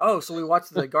were we? Oh, so we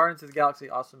watched the Guardians of the Galaxy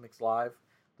Awesome Mix Live,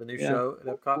 the new show at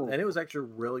Epcot, and it was actually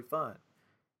really fun.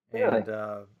 Really?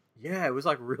 And it was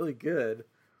like really good.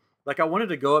 Like I wanted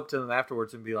to go up to them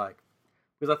afterwards and be like,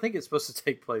 because I think it's supposed to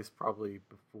take place probably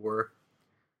before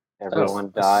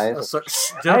everyone dies.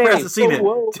 Jennifer hasn't seen it.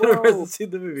 Jennifer hasn't seen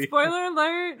the movie. Spoiler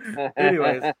alert.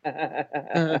 Anyways,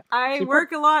 I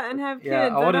work a lot and have kids.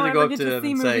 I wanted to go up to them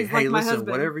and say, "Hey, like listen,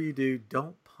 whatever you do,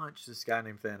 don't punch this guy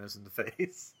named Thanos in the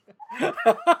face."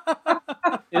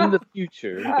 In the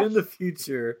future. In the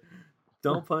future,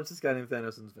 don't punch this guy named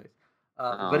Thanos in the face.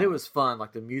 But it was fun.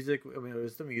 Like the music. I mean, it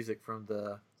was the music from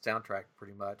the soundtrack,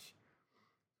 pretty much.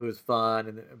 It was fun,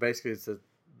 and basically,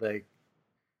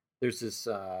 there's this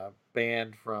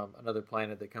band from another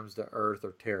planet that comes to Earth,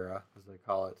 or Terra, as they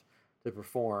call it, to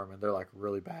perform, and they're like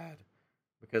really bad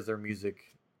because their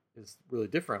music is really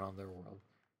different on their world.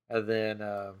 And then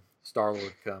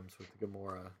Star-Lord comes with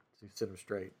Gamora to set them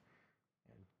straight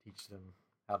and teach them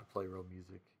how to play real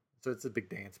music. So it's a big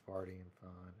dance party and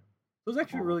fun. It was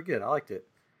actually really good. I liked it.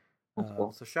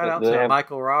 Cool. So shout out to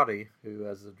Michael Roddy, who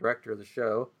is the director of the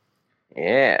show.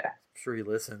 Yeah. I'm sure he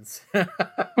listens.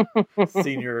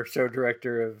 Senior show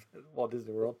director of Walt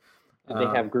Disney World. Did they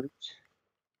have Groot?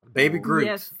 Baby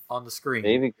Groot on the screen.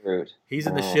 Baby Groot. He's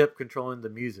in the ship controlling the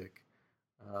music.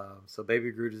 So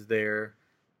Baby Groot is there,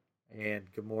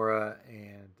 and Gamora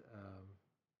and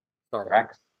Star-Lord.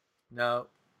 Drax? No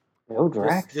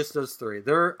Drax? Just those three.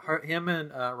 Him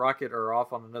and Rocket are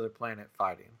off on another planet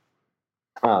fighting.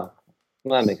 Oh,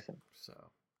 well, that makes sense. So,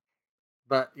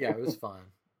 but yeah, it was fun.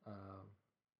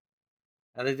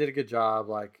 And they did a good job,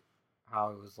 like how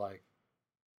it was like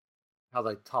how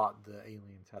they taught the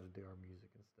aliens how to do our music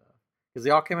and stuff. Because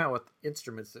they all came out with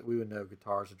instruments that we would know,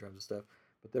 guitars and drums and stuff,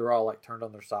 but they were all like turned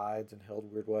on their sides and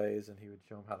held weird ways, and he would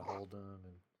show them how to hold them,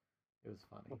 and it was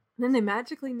funny. And then they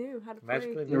magically knew how to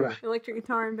play electric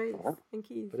guitar and bass and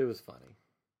keys. But it was funny.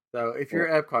 So if you're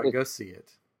at Epcot, go see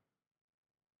it.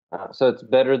 So it's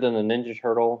better than the Ninja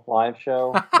Turtle live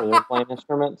show where they're playing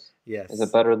instruments? Yes. Is it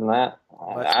better than that?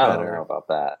 I don't know about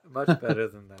that. Much better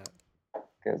than that.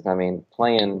 Because, I mean,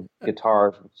 playing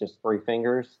guitars with just 3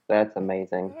 fingers, that's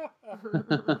amazing.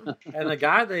 And the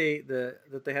guy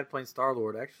that they had playing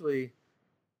Star-Lord actually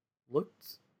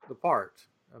looked the part.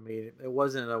 I mean, it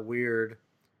wasn't a weird...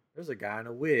 There's a guy in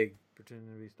a wig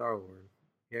pretending to be Star-Lord.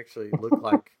 He actually looked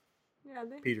like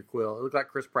Peter Quill. It looked like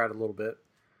Chris Pratt a little bit.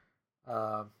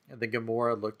 And then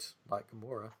Gamora looked like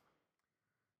Gamora.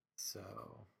 So,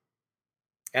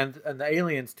 and the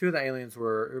aliens, 2 of the aliens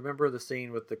were. Remember the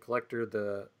scene with the Collector,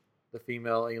 the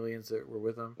female aliens that were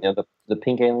with them? Yeah, the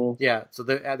pink aliens. Yeah, so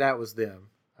that was them.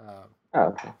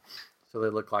 Okay. So they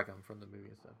look like them from the movie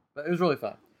and stuff. But it was really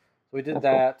fun. So we did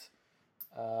that.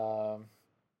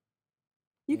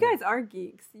 You guys are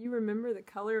geeks. You remember the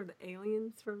color of the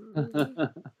aliens from the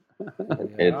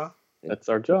movie? That's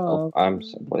our job.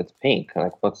 It's pink.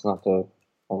 Like, what's not the?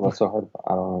 What's so hard?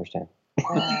 I don't understand.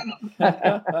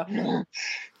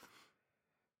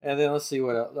 And then let's see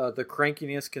what else. The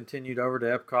crankiness continued over to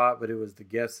Epcot, but it was the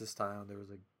guests this time. There was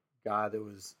a guy that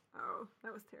was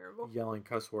that was terrible, yelling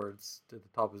cuss words to the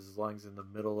top of his lungs in the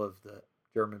middle of the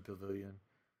German pavilion.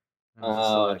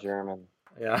 German.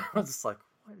 Yeah, I was just like,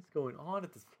 what is going on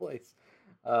at this place?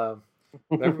 And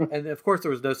of course,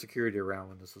 there was no security around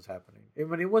when this was happening. I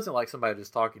mean, it wasn't like somebody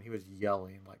just talking. He was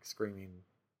yelling, like screaming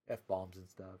F-bombs and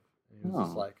stuff. And it was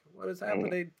just like, what is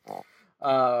happening?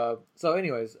 So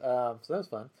anyways, so that was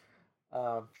fun.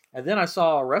 And then I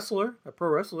saw a pro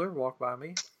wrestler walk by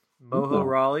me, Moho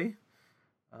Rawley.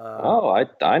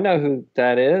 I know who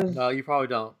that is. No, you probably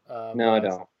don't. No, I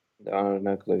don't. I have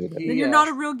no clue. Then you're not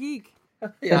a real geek.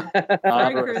 Yeah.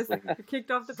 Sorry, Chris. You're kicked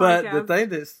off the But podcast. the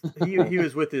thing is, he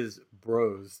was with his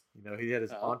bros. You know, he had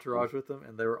his entourage with him,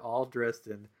 and they were all dressed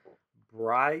in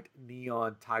bright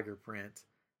neon tiger print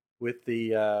with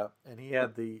the and he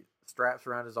had the straps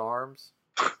around his arms,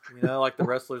 you know, like the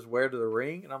wrestlers wear to the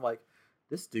ring. And I'm like,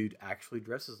 this dude actually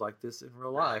dresses like this in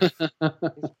real life.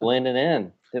 He's blending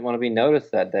in. Didn't want to be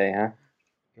noticed that day,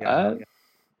 huh?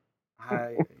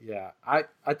 Yeah. I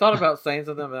thought about saying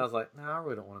something, but I was like, no, I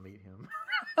really don't want to meet him.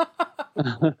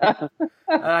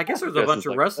 I guess there's a bunch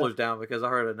of wrestlers down because I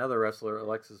heard another wrestler,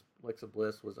 Alexa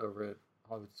Bliss, was over at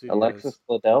Hollywood Studios. Alexis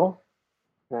Bledel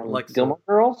from Gilmore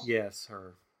Girls? Yes,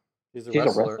 her. She's a She's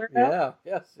wrestler. A wrestler now? Yeah,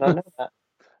 yes. I know that.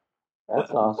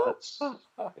 That's awesome.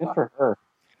 Good for her.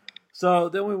 So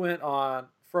then we went on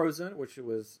Frozen, which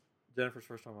was Jennifer's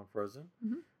first time on Frozen.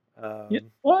 Mm-hmm.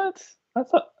 What? I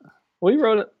thought we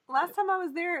wrote it. Last time I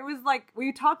was there, it was like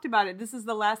we talked about it. This is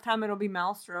the last time it'll be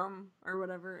Maelstrom or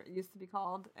whatever it used to be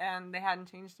called, and they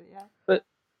hadn't changed it yet. But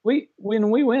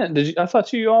when we went, did you? I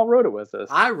thought you all wrote it with us.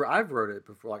 I've wrote it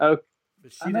before, but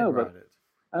she didn't write it.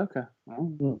 Okay,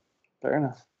 well, fair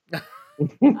enough.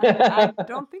 I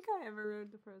don't think I ever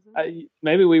rode the Frozen.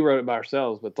 Maybe we wrote it by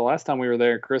ourselves, but the last time we were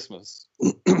there at Christmas,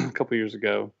 a couple years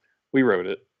ago, we wrote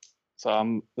it.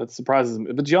 So that surprises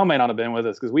me. But y'all may not have been with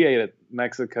us because we ate at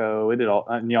Mexico. We did all,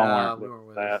 and y'all weren't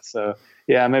with that. So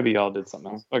yeah, maybe y'all did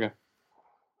something else. Okay.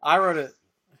 I wrote it.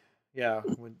 Yeah,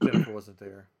 when Jennifer wasn't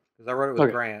there, because I wrote it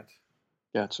with Grant.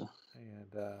 Gotcha.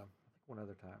 And one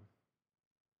other time.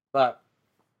 But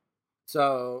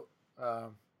so,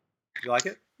 you like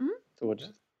it? Mm-hmm. So what did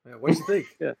you think?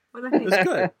 Yeah, it's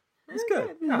good. It's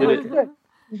good. Yeah, Did it? Good.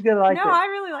 He's gonna like it. I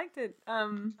really liked it.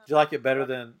 Did you like it better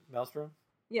than Maelstrom?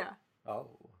 Yeah. Oh.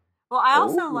 Well, I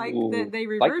also liked that they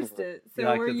reversed it. So you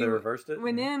liked where that they reversed it?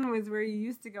 Went in was where you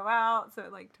used to go out, so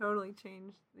it like totally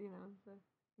changed, the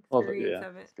experience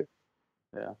of it. Good.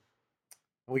 Yeah.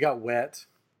 We got wet.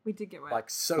 We did get wet. Like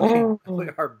soaking.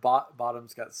 Our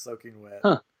bottoms got soaking wet.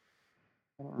 Huh.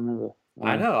 I don't remember.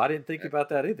 I know. I didn't think about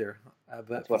that either.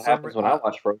 That's what happens when I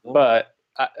watch Frozen. But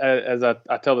as I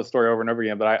tell the story over and over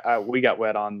again, but we got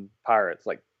wet on Pirates,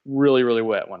 like really, really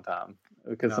wet one time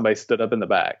because somebody stood up in the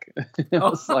back. It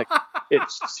was like it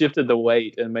shifted the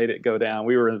weight and made it go down.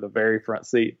 We were in the very front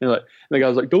seat, and the guy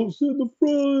was like, "Don't sit in the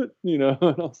front," And I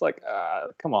was like,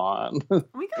 "Come on."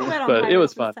 We got wet on but Pirates it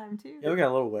was this fun. time too. Yeah, we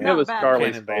got a little wet. It was bad.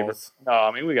 Charlie's favorite. No,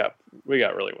 I mean we got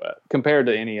really wet compared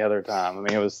to any other time. I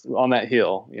mean it was on that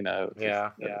hill,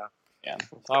 Yeah.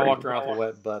 So I walked around with a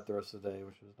wet butt the rest of the day,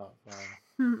 which was not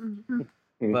fun.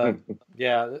 But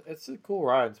yeah, it's a cool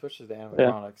ride, especially the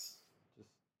animatronics.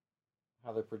 Just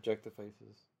how they project the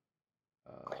faces.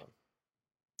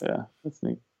 Yeah, that's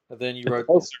neat. And then you wrote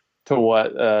to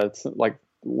what it's like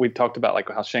we talked about, like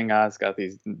how Shanghai's got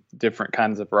these different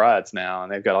kinds of rides now,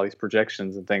 and they've got all these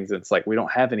projections and things. It's like we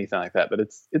don't have anything like that, but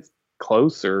it's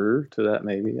closer to that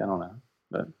maybe. I don't know,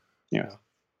 but yeah.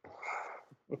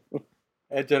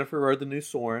 And Jennifer rode the new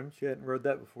Soarin'. She hadn't rode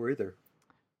that before either.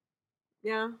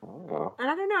 Yeah. Oh. And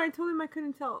I don't know, I told him I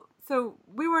couldn't tell. So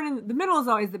we weren't in the middle is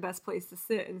always the best place to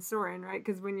sit in Soarin', right?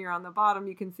 Because when you're on the bottom,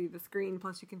 you can see the screen,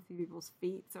 plus you can see people's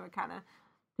feet, so it kind of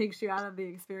takes you out of the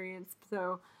experience.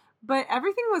 But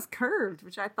everything was curved,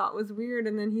 which I thought was weird.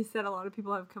 And then he said a lot of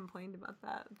people have complained about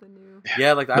that. The new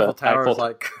like the Eiffel Tower is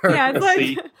like curved. Yeah,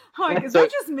 it's like is that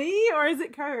just me or is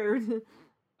it curved?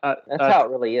 That's how it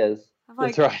really is. I'm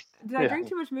like, that's right. Did I drink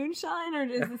too much moonshine, or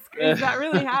is that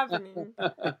really happening?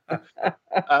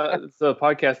 So the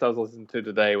podcast I was listening to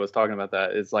today was talking about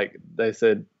that. It's like they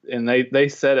said, and they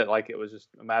said it like it was just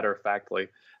a matter of factly.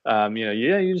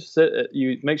 You just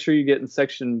you make sure you get in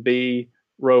section B,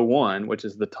 row 1, which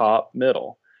is the top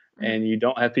middle, and you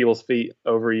don't have people's feet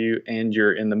over you, and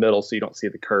you're in the middle, so you don't see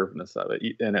the curvedness of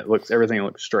it, and everything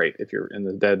looks straight if you're in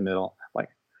the dead middle. Like,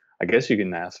 I guess you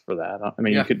can ask for that. I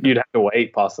mean, you'd have to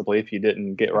wait possibly if you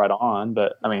didn't get right on,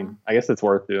 but I mean, I guess it's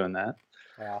worth doing that.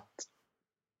 Yeah.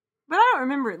 But I don't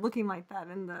remember it looking like that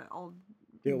in the old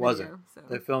video. It wasn't. So.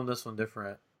 They filmed this one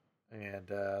different, and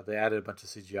they added a bunch of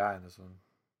CGI in this one,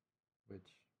 which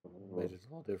made it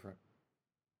a little different.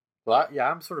 Well,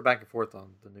 I'm sort of back and forth on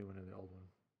the new one and the old one.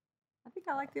 I think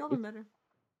I like the old one better.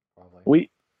 Probably.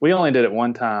 We only did it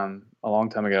one time a long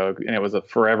time ago, and it was a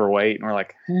forever wait, and we're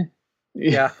like,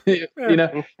 Yeah.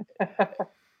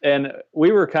 And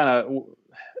we were kind of,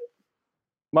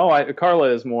 my wife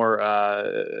Carla is more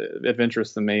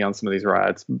adventurous than me on some of these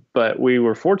rides, but we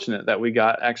were fortunate that we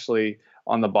got actually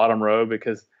on the bottom row,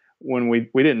 because when we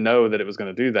didn't know that it was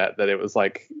going to do that it was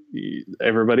like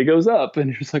everybody goes up,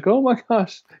 and you're just like, oh my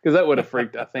gosh, because that would have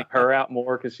freaked I think her out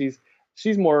more, because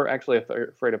she's more actually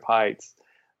afraid of heights,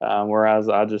 whereas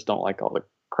I just don't like all the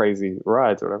crazy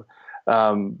rides or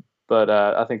whatever. But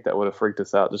I think that would have freaked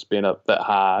us out, just being up that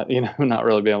high, not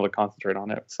really being able to concentrate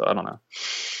on it. So I don't know,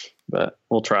 but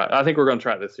we'll try. I think we're going to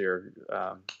try it this year,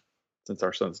 since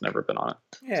our son's never been on it.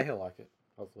 Yeah, he'll like it.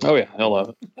 Hopefully. Oh yeah, he'll love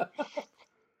it.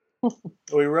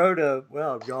 We rode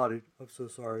well, God, I'm so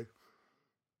sorry.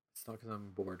 It's not because I'm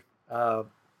bored.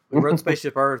 We rode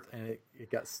Spaceship Earth, and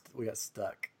we got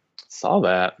stuck Saw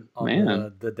that, on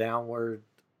man. the downward.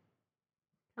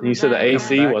 You said the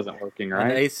AC back. wasn't working, And the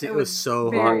right? AC it was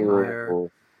so hot in there,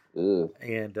 Ugh.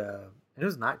 and it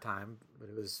was nighttime, but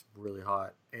it was really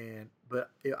hot. I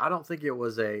don't think it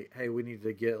was hey, we need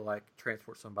to get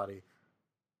transport somebody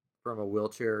from a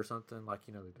wheelchair or something like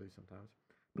they do sometimes,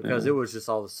 because it was just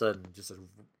all of a sudden just a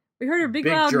We heard a big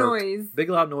loud noise,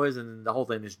 and then the whole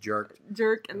thing just jerked,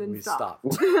 and then we stopped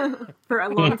for a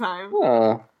long time.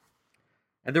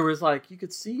 And there was you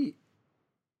could see,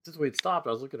 since we had stopped,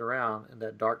 I was looking around in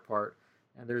that dark part,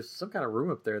 and there's some kind of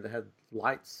room up there that had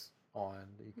lights on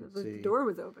that you could see. The door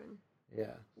was open.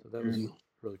 Yeah, so that was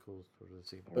really cool to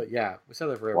see. But yeah, we sat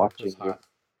there forever. It was hot.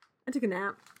 I took a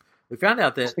nap. We found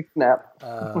out that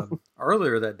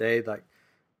earlier that day,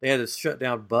 they had to shut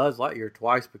down Buzz Lightyear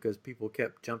twice because people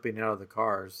kept jumping out of the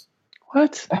cars.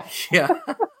 What? Yeah.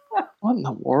 What in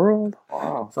the world?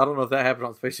 Wow. So I don't know if that happened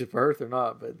on Spaceship Earth or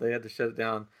not, but they had to shut it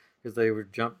down because they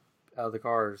would jump out of the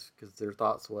cars because their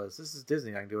thoughts was, this is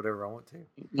Disney, I can do whatever I want to.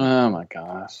 Oh my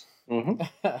gosh.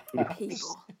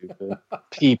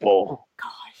 People.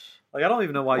 Gosh. I don't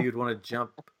even know why you'd want to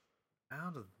jump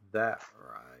out of that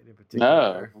ride in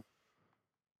particular. No.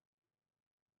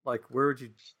 Where would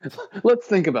you... Let's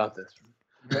think about this.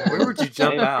 Where would you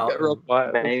jump out? Real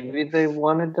quiet. Maybe they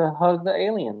wanted to hug the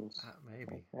aliens.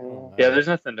 Maybe. Yeah, there's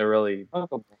nothing to really...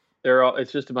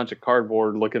 It's just a bunch of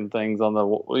cardboard looking things on the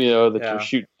that you're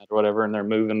shooting at or whatever, and they're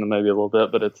moving maybe a little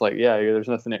bit, but it's there's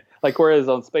nothing whereas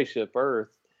on Spaceship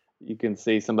Earth you can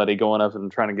see somebody going up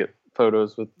and trying to get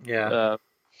photos with whoever,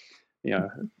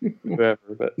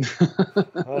 but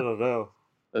I don't know.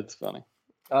 That's funny.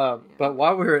 But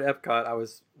while we were at Epcot, I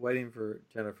was waiting for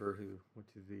Jennifer, who went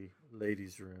to the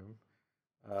ladies' room.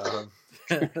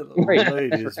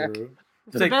 Ladies' room.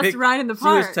 The best ride in the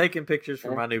park. She was taking pictures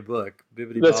for my new book,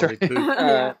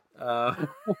 Bibbidi-Bobbidi-Poop.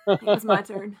 It was my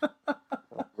turn.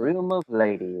 Room of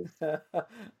ladies.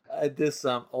 This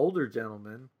older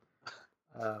gentleman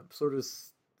sort of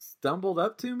stumbled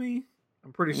up to me.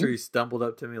 I'm pretty sure he stumbled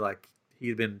up to me like he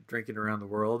had been drinking around the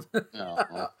world.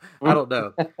 I don't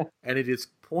know. And he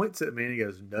just points at me and he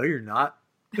goes, "No, you're not."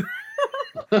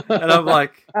 And I'm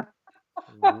like,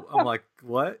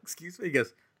 what? Excuse me? He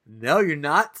goes, "No, you're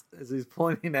not," as he's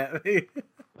pointing at me.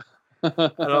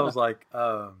 And I was like,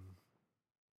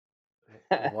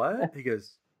 what? He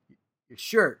goes, "Your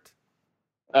shirt."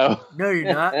 Oh. "No,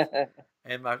 you're not."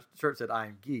 And my shirt said, "I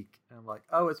am geek." And I'm like,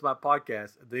 "Oh, it's my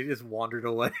podcast." And they just wandered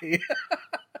away.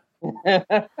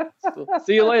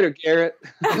 See you later, Garrett.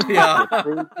 Yeah.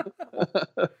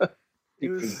 It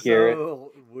was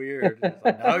so weird. It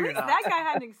was "No, you're not." That guy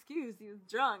had an excuse. He was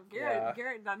drunk.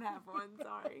 Garrett doesn't have one.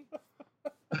 Sorry.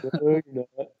 No, you're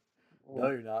not. No,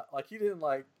 you're not. He didn't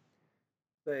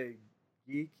say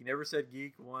geek. He never said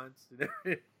geek once. He never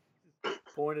just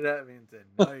pointed at me and said,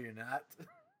 "No, you're not."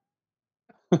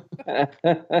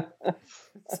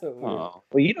 So weird.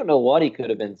 Well, you don't know what he could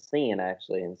have been seeing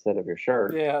actually instead of your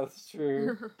shirt. Yeah, that's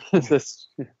true. I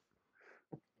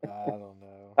don't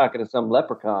know. Talking to some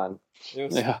leprechaun.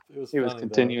 It was he was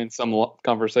continuing some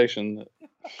conversation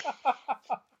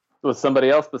with somebody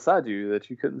else beside you that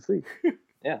you couldn't see.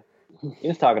 Yeah. He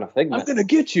was talking to Figment. I'm going to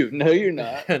get you. No, you're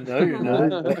not. No, you're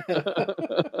not.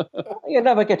 You'll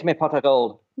never get me, pot of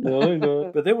gold. No,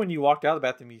 no. But then when you walked out of the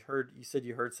bathroom, you said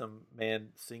you heard some man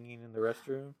singing in the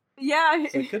restroom. Yeah.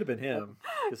 So it could have been him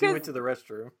because he went to the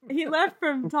restroom. He left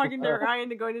from talking to Ryan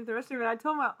to going into the restroom, and I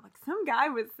told him some guy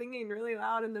was singing really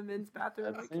loud in the men's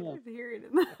bathroom. Can you hear it?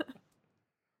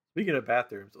 Speaking of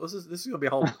bathrooms, this is going to be a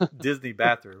whole Disney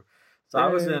bathroom. So I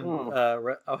was in.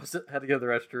 Had to go to the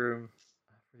restroom.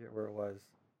 I forget where it was.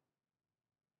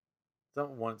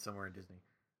 Somewhere in Disney.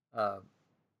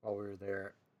 While we were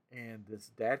there, and this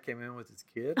dad came in with his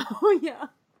kid. Oh yeah.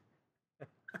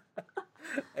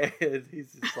 And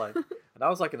he's just and I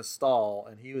was in a stall,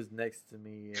 and he was next to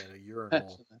me in a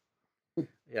urinal.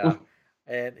 Yeah.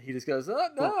 And he just goes, "Oh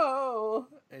no!"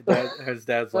 And his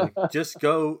dad's like, "Just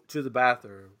go to the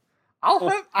bathroom."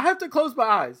 I have to close my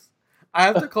eyes. I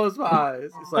have to close my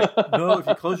eyes. It's like, "No, if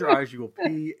you close your eyes, you will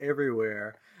pee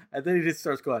everywhere." And then he just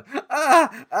starts going, I'm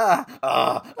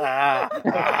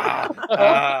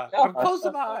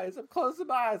closing my eyes. I'm closing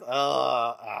my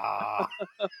eyes.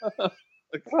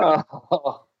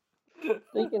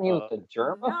 Thinking he was a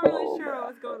germaphobe. Not really sure what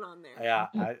was going on there. Yeah,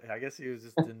 I guess he was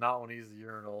just did not want to use the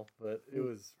urinal, but it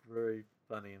was very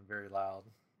funny and very loud.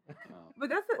 But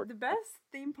that's the best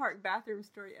theme park bathroom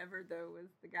story ever, though, was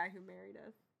the guy who married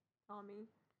us, Tommy.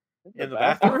 In the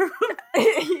bathroom?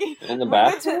 In the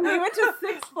bathroom? We went to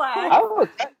Six Flags. I was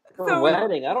for a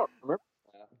wedding. I don't remember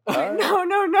that.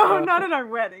 No, not at our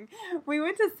wedding. We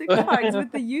went to Six Flags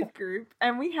with the youth group,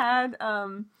 and we had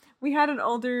an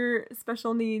older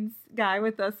special needs guy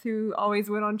with us who always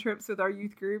went on trips with our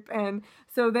youth group, and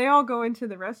so they all go into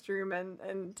the restroom,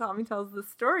 and Tommy tells the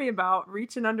story about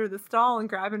reaching under the stall and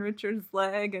grabbing Richard's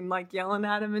leg and like yelling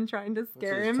at him and trying to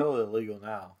scare him. It's totally illegal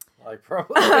now. Like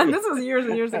probably. This was years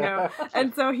and years ago,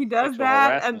 and so he does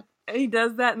that, and he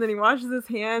does that, and then he washes his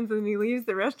hands, and he leaves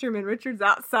the restroom, and Richard's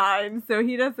outside, so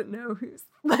he doesn't know whose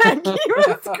leg he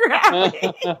was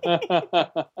grabbing.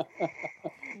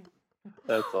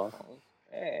 That's awesome.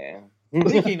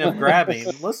 Speaking of grabbing,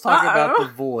 let's talk about the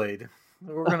void.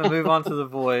 We're going to move on to the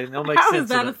void. And it'll make How sense. is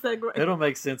that a segue? It'll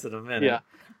make sense in a minute. Yeah.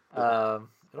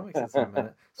 It'll make sense in a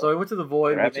minute. So we went to the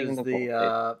void, which is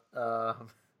the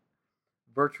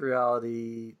virtual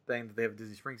reality thing that they have at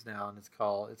Disney Springs now, and it's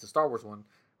a Star Wars one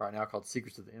right now called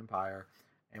Secrets of the Empire.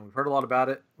 And we've heard a lot about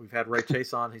it. We've had Ray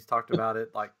Chase on. He's talked about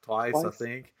it like twice. I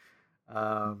think.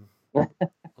 A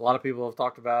lot of people have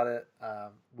talked about it.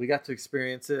 We got to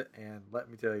experience it, and let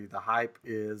me tell you, the hype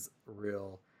is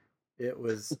real. It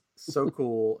was so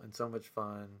cool and so much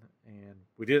fun, and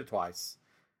we did it twice.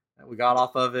 And we got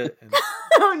off of it, and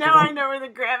oh, now I know where the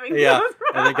grabbing yeah, goes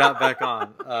from. and then got back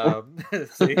on.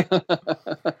 See,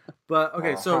 but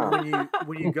okay, so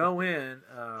when you go in,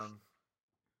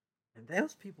 and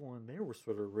those people in there were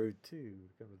sort of rude too.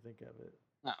 Come to think of it,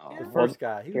 the first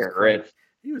guy,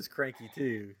 he was cranky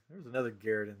too. There was another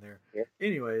Garrett in there. Yeah.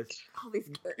 Anyways, all these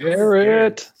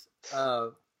Garrett.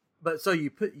 But so you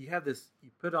put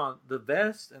on the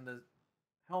vest, and the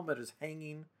helmet is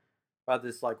hanging by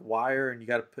this like wire, and you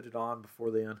got to put it on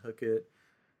before they unhook it.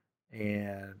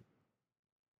 And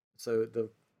so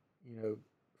the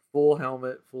full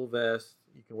helmet, full vest,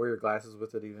 you can wear your glasses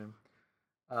with it even.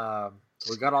 So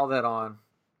we got all that on,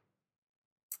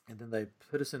 and then they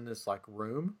put us in this like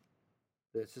room.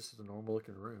 It's just a normal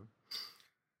looking room,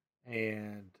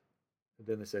 and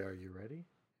then they say, "Are you ready?"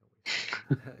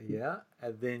 Yeah,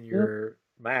 and then your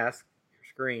mask, your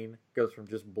screen goes from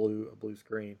just a blue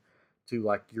screen, to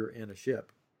like you're in a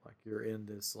ship, like you're in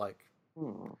this like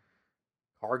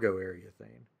cargo area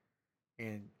thing,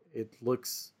 and it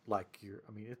looks like it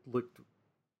looked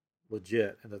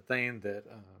legit. And the thing that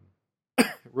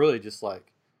really just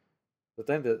like the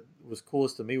thing that was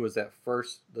coolest to me was that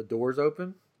first the doors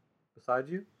open beside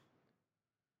you,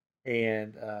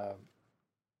 and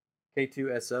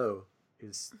K2SO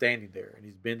is standing there, and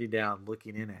he's bending down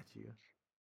looking in at you,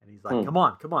 and he's like, come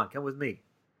on, come with me.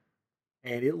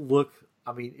 And it looked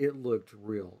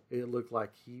real. It looked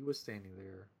like he was standing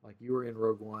there, like you were in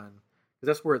Rogue One, because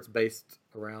that's where it's based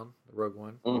around, Rogue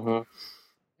One. Mm-hmm.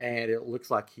 And it looks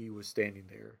like he was standing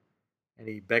there, and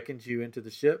he beckons you into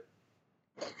the ship,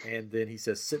 and then he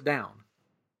says, sit down.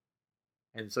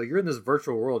 And so you're in this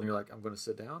virtual world, and you're like, I'm going to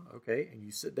sit down. Okay. And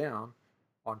you sit down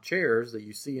on chairs that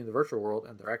you see in the virtual world,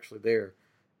 and they're actually there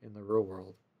in the real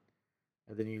world.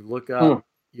 And then you look up,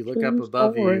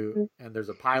 above you, and there's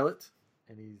a pilot,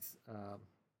 and he's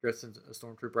dressed in a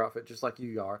Stormtrooper outfit, just like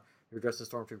you are. You're dressed in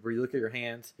Stormtrooper. You look at your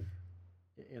hands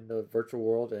in the virtual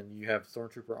world, and you have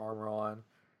Stormtrooper armor on.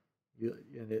 You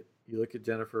look at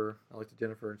Jennifer. I looked at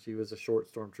Jennifer, and she was a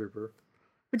short Stormtrooper.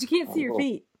 But you can't see your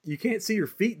feet. You can't see your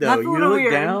feet, though. That's you look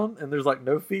weird. Down, and there's like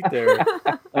no feet there.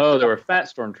 Oh, there were fat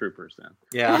Stormtroopers then.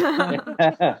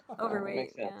 Yeah.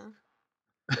 Overweight,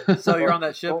 So you're on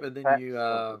that ship, and then you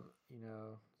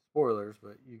spoilers,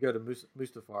 but you go to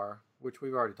Mustafar, which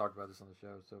we've already talked about this on the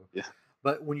show. So yeah.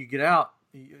 But when you get out,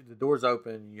 the doors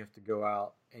open, and you have to go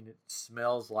out, and it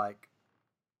smells like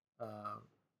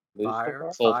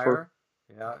fire.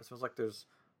 Yeah, it smells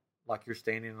like you're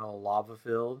standing in a lava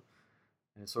field.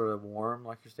 And it's sort of warm,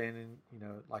 like you're standing,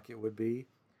 like it would be.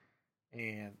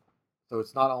 And so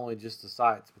it's not only just the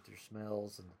sights, but your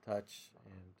smells and the touch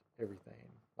and everything.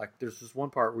 Like there's this one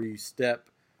part where you're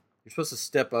supposed to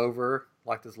step over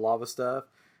like this lava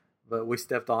stuff, but we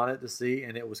stepped on it to see,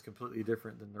 and it was completely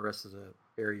different than the rest of the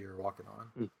area you're walking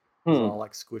on. It's all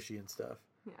like squishy and stuff.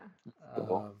 Yeah.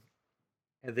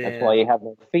 And then that's why you have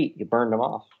no feet. You burned them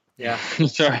off. Yeah.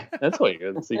 Sorry. That's why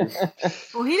you're good.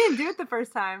 Well, he didn't do it the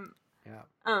first time. Yeah.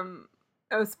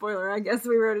 Oh, spoiler. I guess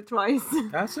we wrote it twice.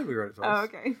 I said we wrote it twice. Oh,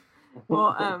 okay.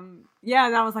 Well, yeah,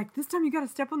 and I was like, this time you got to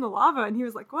step on the lava, and he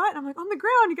was like, what? And I'm like, on the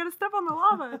ground. You got to step on the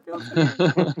lava. It feels good.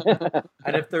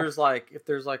 And if there's like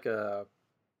a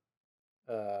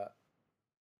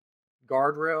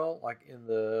guardrail, like in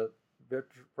the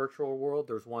virtual world,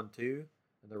 there's one too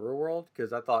in the real world.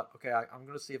 Because I thought, okay, I'm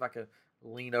going to see if I can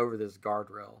lean over this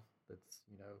guardrail that's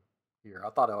here. I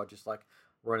thought I would just like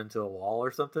run into a wall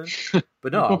or something.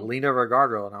 But no, I lean over a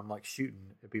guardrail and I'm like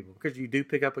shooting at people because you do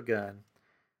pick up a gun.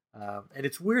 And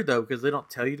it's weird though because they don't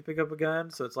tell you to pick up a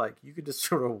gun, so it's like you could just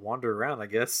sort of wander around, I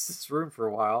guess, this room for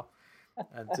a while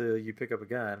until you pick up a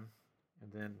gun,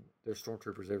 and then there's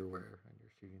stormtroopers everywhere and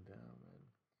you're shooting them.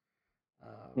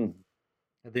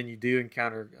 And then you do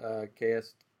encounter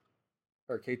KS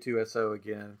or K2SO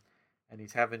again, and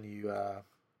he's having you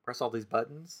press all these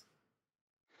buttons,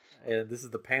 and this is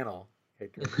the panel.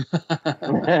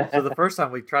 So the first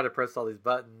time we try to press all these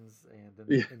buttons, and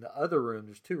then in the other room,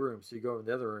 there's 2 rooms, so you go in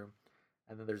the other room,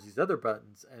 and then there's these other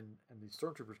buttons, and these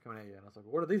stormtroopers coming at you, and I was like,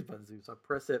 what are these buttons do? So I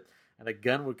press it, and a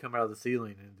gun would come out of the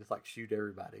ceiling and just like shoot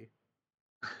everybody,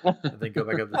 and then go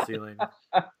back up the ceiling.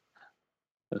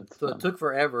 So it took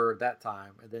forever that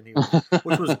time, and then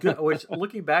which was good. Which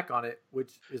looking back on it,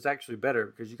 which is actually better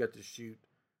because you got to shoot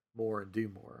more and do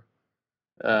more.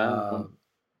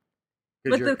 But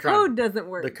the code doesn't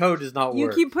work. The code does not work. You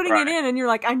keep putting it in, and you're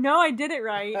like, I know I did it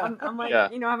right. I'm like, I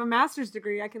have a master's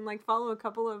degree. I can like follow a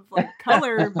couple of like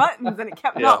color buttons, and it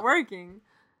kept not working.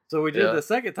 So we did it the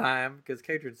second time because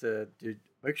Katrin said, "Dude,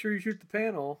 make sure you shoot the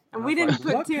panel." And we didn't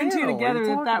put 2 and 2 together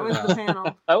that was the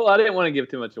panel. Well, I didn't want to give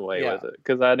too much away, was it?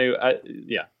 Because I knew,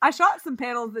 I shot some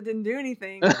panels that didn't do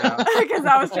anything because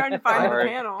I was trying to find the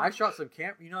panel. I shot some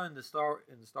in the Star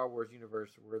Wars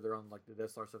universe where they're on like the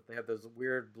Death Star stuff. They have those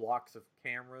weird blocks of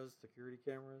cameras, security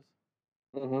cameras.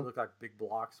 They look like big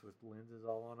blocks with lenses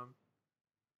all on them.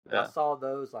 I saw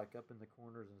those like up in the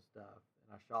corners and stuff,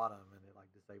 and I shot them, and it like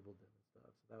disabled them and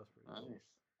stuff. So that was pretty cool.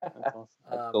 That's awesome.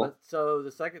 That's cool. But so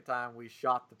the second time we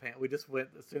shot the panel, we just went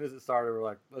as soon as it started. We're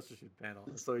like, let's just shoot the panel.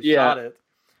 And so he shot it,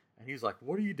 and he was like,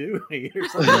 "What are you doing?" or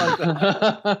something like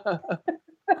that.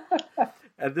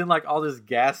 And then like all this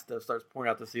gas stuff starts pouring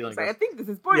out the ceiling. Like, I think this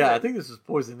is poison. Yeah, I think this is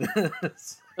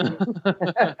poisonous.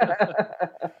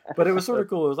 But it was sort of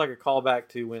cool. It was like a callback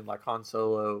to when like Han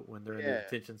Solo, when they're in the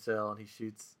detention cell and he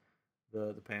shoots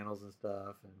the panels and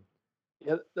stuff. And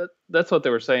that's what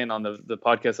they were saying on the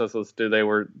podcast I was listening to. They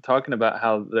were talking about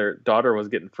how their daughter was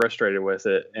getting frustrated with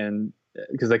it, and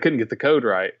because they couldn't get the code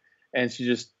right, and she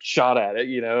just shot at it,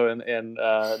 and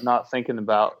not thinking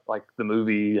about like the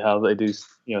movie, how they do,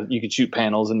 you could shoot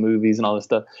panels in movies and all this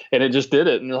stuff, and it just did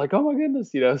it, and you're like, oh my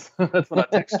goodness, So that's when I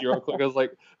texted you real quick. I was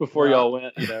like, before y'all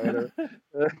went, whatever.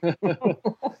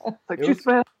 Like, it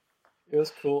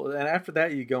was cool. And after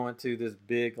that, you go into this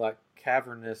big like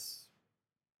cavernous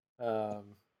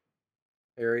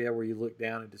area where you look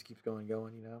down and it just keeps going,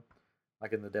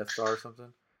 like in the Death Star or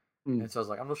something. And so I was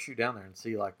like, I'm gonna shoot down there and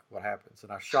see like what happens.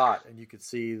 And I shot, and you could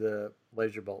see the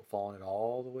laser bolt falling it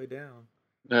all the way down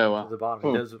to the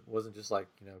bottom. It wasn't just like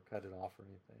cut it off or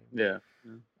anything. Yeah.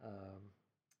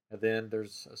 And then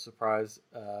there's a surprise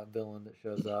villain that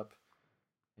shows up,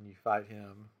 and you fight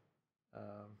him.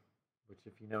 Which,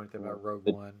 if you know anything about Rogue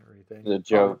One or anything, the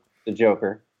Joker.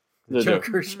 The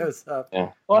Joker shows up.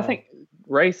 Yeah. Well, I think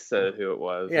Race said who it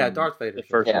was. Yeah, Darth Vader. The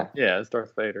first one. Yeah, it's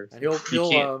Darth Vader. And he'll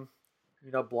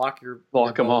block your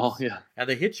them all. Yeah. And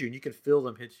they hit you, and you can feel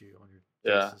them hit you on your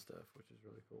face and stuff, which is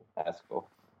really cool. That's cool.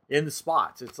 In the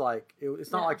spots, it's like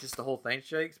it's not like just the whole thing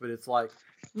shakes, but it's like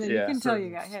you can tell you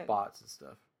got hit. Spots and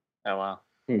stuff. Oh wow.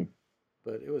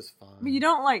 But it was fun. But you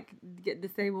don't like get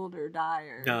disabled or die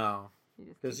or no.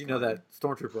 Because that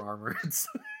Stormtrooper armor.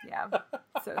 Yeah.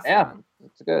 So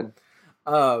it's good.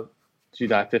 Did you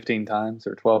die 15 times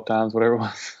or 12 times, whatever it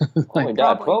was? I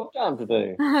died 12 times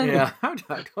today. Yeah, I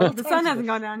died 12 times. The sun hasn't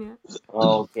gone down yet.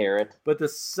 Oh, Garrett. But the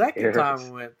second time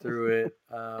we went through it,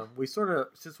 we sort of,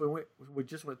 since we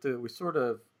just went through it, we sort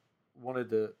of wanted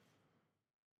to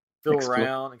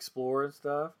around, explore and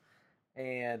stuff.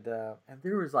 And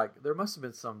there must have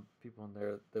been some people in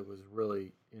there that was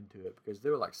really into it because they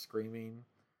were like screaming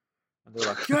and they're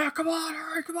like, "Yeah, come on,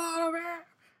 hurry, come on over here!"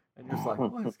 And you're just like,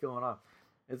 "What's going on?"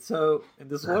 And so in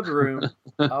this one room,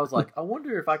 I was like, "I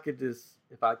wonder if I could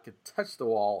touch the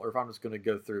wall or if I'm just going to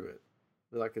go through it."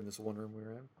 Like in this one room we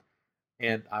were in,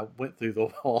 and I went through the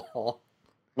wall.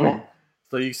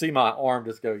 So you see my arm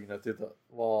just go, through the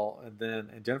wall, and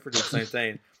Jennifer did the same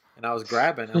thing. And I was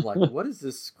grabbing. I'm like, what is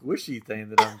this squishy thing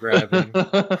that I'm grabbing?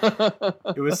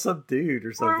 It was some dude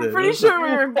or something. We're pretty sure we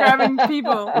were grabbing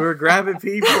people. We were grabbing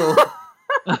people.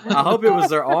 I hope it was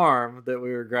their arm that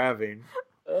we were grabbing.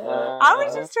 I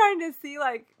was just trying to see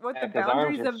like what the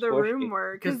boundaries of the room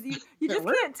were, because you just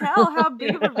can't tell how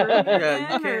big of a room you're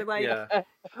in, or like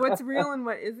what's real and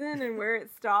what isn't, and where it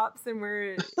stops and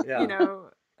where it,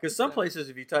 Because some places,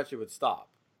 if you touch it, would stop.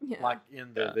 Like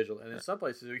in the visual, and in some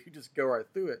places you just go right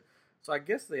through it. So I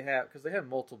guess they have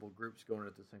multiple groups going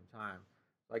at the same time.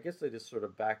 So I guess they just sort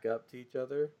of back up to each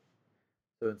other.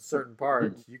 So in certain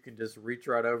parts, you can just reach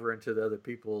right over into the other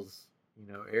people's,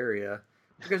 area.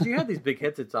 Because you have these big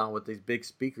headsets on with these big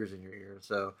speakers in your ear.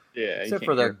 So except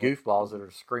for the goofballs that are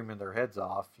screaming their heads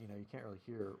off, you can't really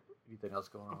hear anything else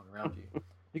going on around you.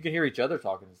 You can hear each other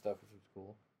talking and stuff, which is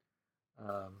cool.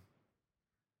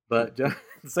 But the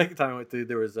second time I went through,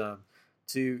 there was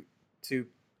two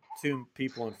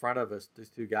people in front of us, these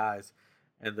two guys,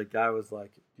 and the guy was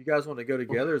like, "You guys want to go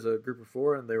together as a group of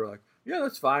 4?" And they were like, "Yeah,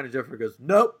 that's fine." And Jeffrey goes,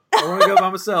 "Nope, I want to go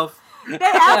by myself." They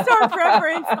asked our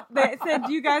preference. They said,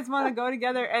 "Do you guys want to go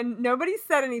together?" And nobody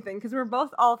said anything because we're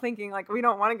both all thinking like we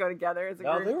don't want to go together as a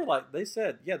group. No, they were like, they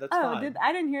said, "Yeah, that's fine."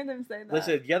 I didn't hear them say that. They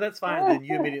said, "Yeah, that's fine." And then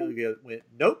you immediately went,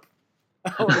 "Nope,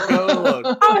 I want to go alone."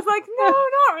 I was like, "No,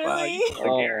 not really."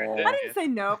 Garrett, I didn't say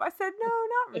nope. I said no,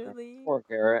 not really. Poor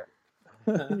Garrett.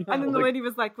 And then the lady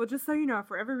was like, "Well, just so you know, if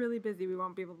we're ever really busy, we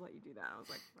won't be able to let you do that." I was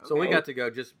like, okay. So we got to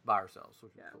go just by ourselves,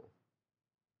 which was cool.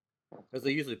 Because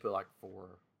they usually put like 4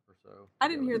 or so. I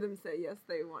didn't hear them say yes,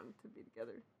 they wanted to be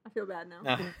together. I feel bad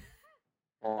now.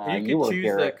 You can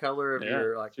choose the color of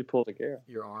she pulled a Garrett.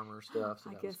 your armor stuff. So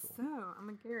I guess cool. so. I'm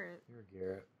a Garrett. You're a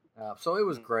Garrett. So it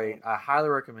was great. I highly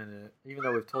recommend it, even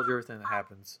though we've told you everything that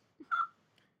happens.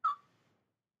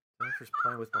 Jennifer's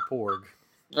playing with my porg.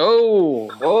 Oh,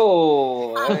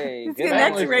 hey. He's good getting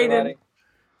English, X-rated. everybody.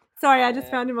 Sorry, I just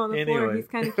found him on the floor. Anyway. He's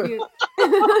kind of cute.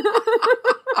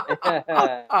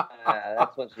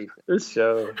 That's what she said. This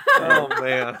show. Oh,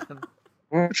 man.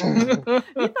 You thought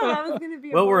I was going to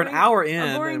be Well, we're an hour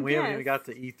in, boring and we haven't guest. even got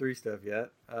to E3 stuff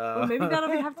yet. Well, maybe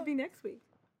that'll have to be next week.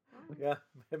 Yeah.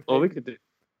 Maybe. Well, we could do.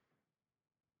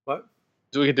 What?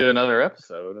 We could do another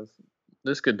episode.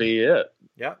 This could be it.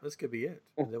 Yeah, this could be it.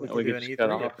 And then we Yeah, could we do could an just cut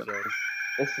E3 off. episode.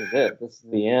 This is it. This is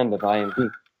the end of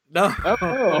iamGEEK. No,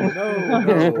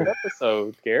 no.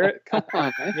 Episode, Garrett. Come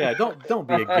on, man. Yeah, don't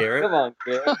be a Garrett. Come on,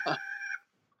 Garrett.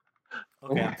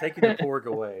 Okay, I'm taking the porg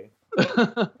away.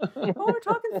 Oh, we're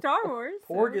talking Star Wars.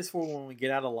 Porg is for when we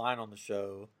get out of line on the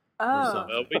show. Oh,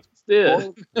 something. Well, we just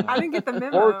did. I didn't get the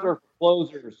memo. Porgs are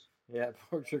closers. Yeah,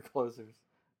 porgs are closers.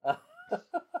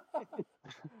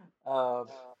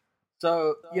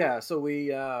 So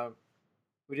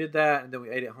we did that, and then we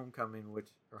ate at Homecoming,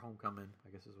 Homecoming,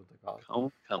 I guess is what they call it.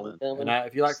 Homecoming. And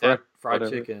if you like Step, fried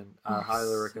whatever. chicken, I highly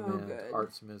So recommend good.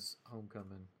 Art Smith's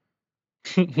Homecoming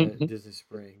at Disney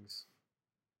Springs.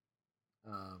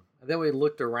 And then we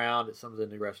looked around at some of the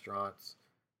new restaurants.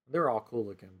 They were all cool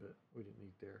looking, but we didn't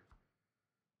eat there.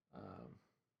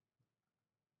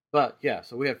 But yeah,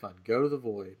 so we had fun. Go to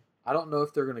TheVoid. I don't know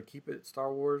if they're going to keep it at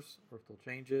Star Wars or if they'll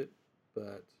change it,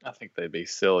 but I think they'd be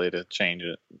silly to change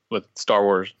it with Star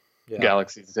Wars yeah,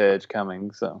 Galaxy's Edge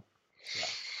coming. So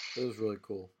it was really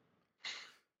cool.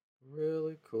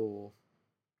 Really cool.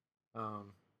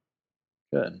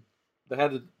 good.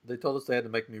 They told us they had to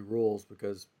make new rules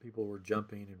because people were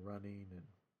jumping and running and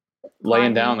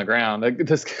Laying down on the ground. Like,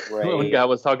 this Right. one guy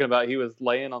was talking about, he was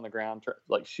laying on the ground,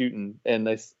 like shooting, and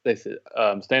they said,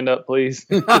 "Stand up, please,"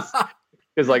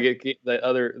 because like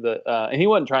and he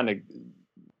wasn't trying to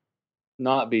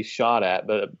not be shot at,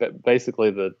 but basically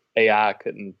the AI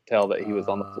couldn't tell that he was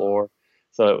on the floor,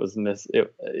 so it was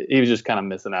he was just kind of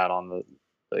missing out on the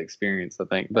experience, I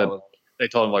think. But they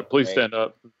told him, like, "Please stand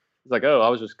up." He's like, "Oh, I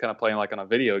was just kind of playing like on a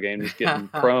video game, just getting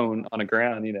prone on the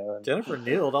ground, you know." Jennifer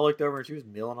kneeled. I looked over and she was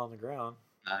kneeling on the ground.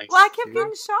 Nice. Well, I kept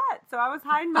getting shot, so I was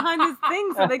hiding behind this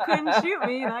thing so they couldn't shoot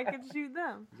me, and I could shoot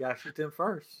them. You gotta shoot them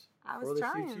first. I was before they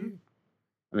shoot trying. you.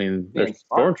 I mean, Being they're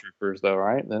smart. stormtroopers, though,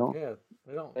 right? They don't. Yeah,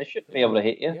 they don't. They shouldn't be able to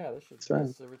hit you. Yeah, they should That's right.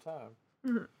 miss every time.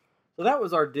 Mhm. So that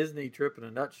was our Disney trip in a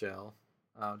nutshell.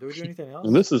 Did we do anything else?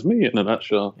 And this is me in a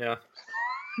nutshell. Yeah,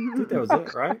 I think that was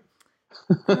it, right?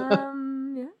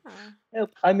 Yeah.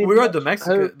 I mean, We rode the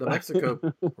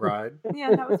Mexico ride.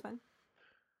 Yeah, that was fun.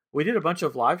 We did a bunch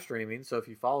of live streaming, so if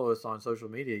you follow us on social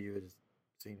media, you would have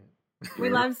seen it. We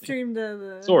live streamed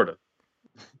the Sort of.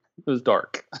 It was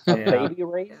dark. a Yeah. baby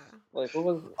race. Yeah. Like what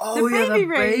was it? Oh The yeah, baby the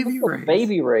race. baby What's a race.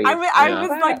 baby race? I Yeah.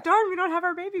 was like, darn, we don't have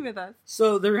our baby with us.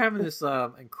 So they're having this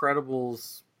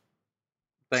Incredibles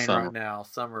thing Summer. right now,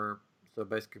 summer. So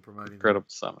basically promoting Incredible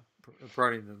summer.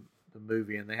 promoting the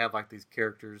movie, and they have like these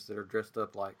characters that are dressed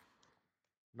up like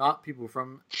not people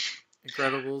from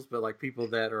Incredibles, but like people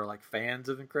that are like fans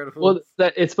of Incredibles. Well,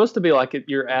 it's supposed to be like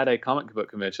you're at a comic book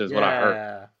convention, is what I heard.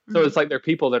 Yeah. So it's like they're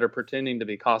people that are pretending to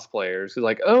be cosplayers. Who's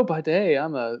like, "Oh, by day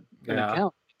I'm an Yeah.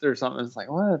 accountant or something." It's like,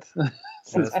 what? This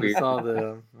is Yes, we weird.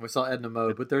 saw Edna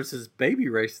Mode, but there's this baby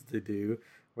race that they do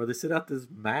where they sit out this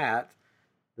mat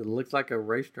that looks like a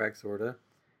racetrack sorta,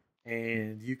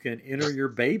 and you can enter your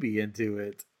baby into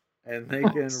it. and they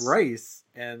can race.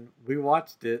 And we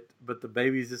watched it, but the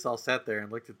babies just all sat there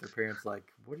and looked at their parents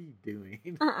like, "What are you doing?"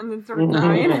 And then started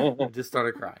crying. And just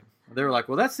started crying. They were like,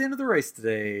 "Well, that's the end of the race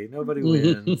today. Nobody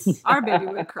wins." Our baby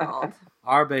would have crawled.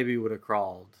 Our baby would have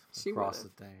crawled across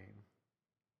would've. the thing.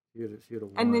 She would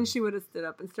have won. And then she would have stood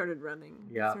up and started running.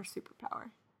 Yeah. That's her superpower.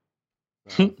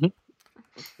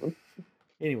 So,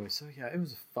 anyway, so yeah, it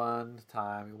was a fun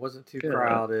time. It wasn't too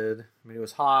crowded. I mean, it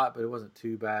was hot, but it wasn't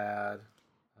too bad.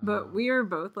 But we were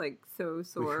both like so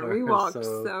sore. We walked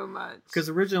so much. Because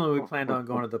originally we planned on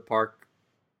going to the park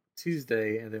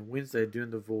Tuesday and then Wednesday doing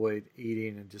the Void,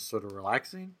 eating and just sort of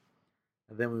relaxing.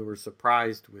 And then we were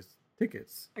surprised with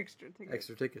tickets. Extra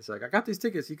tickets. Like, I got these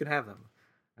tickets, you can have them.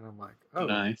 And I'm like, oh,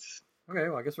 nice. Okay,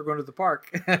 well, I guess we're going to the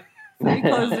park. So we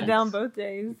closed it down both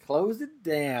days. Closed it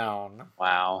down.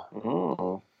 Wow.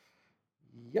 Oh.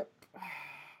 Yep.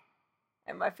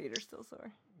 And my feet are still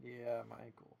sore. Yeah, my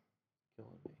ankle.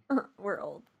 Killing me. We're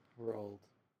old. We're old.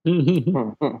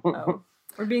 Oh.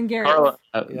 We're being Garrett. Carla,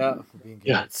 Yeah, being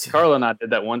Garrett's. Carla and I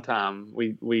did that one time.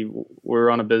 We were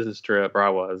on a business trip, or I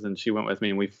was, and she went with me.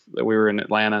 And we were in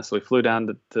Atlanta, so we flew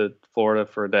down to Florida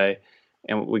for a day,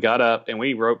 and we got up and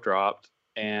we rope dropped,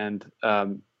 and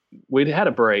we had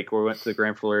a break where we went to the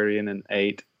Grand Floridian and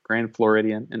ate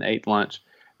lunch,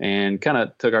 and kind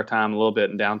of took our time a little bit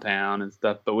in downtown and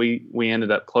stuff. But we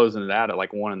ended up closing it out at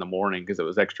like 1 a.m. because it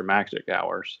was extra magic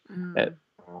hours at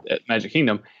Magic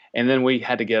Kingdom. And then we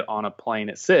had to get on a plane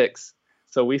at 6.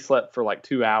 So we slept for like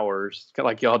 2 hours,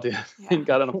 like y'all did, and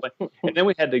got on a plane. And then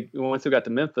once we got to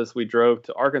Memphis, we drove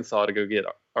to Arkansas to go get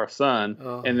our son,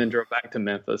 and then drove back to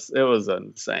Memphis. It was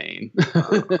insane.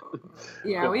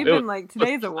 Yeah, we've been like,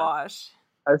 today's a wash.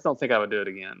 I just don't think I would do it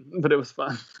again, but it was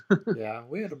fun. Yeah,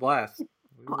 we had a blast.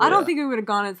 I don't think we would have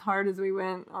gone as hard as we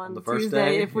went on the first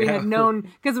Tuesday day? if we had known,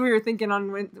 because we were thinking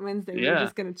on Wednesday we were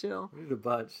just going to chill. We did a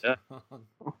bunch on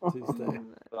Tuesday.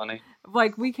 Funny.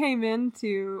 Like, we came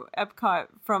into Epcot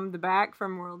from the back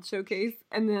from World Showcase,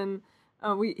 and then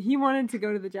he wanted to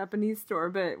go to the Japanese store,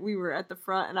 but we were at the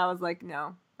front, and I was like,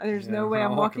 no. There's no way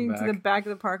I'm walking to the back of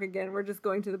the park again. We're just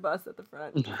going to the bus at the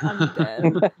front. I'm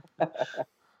dead.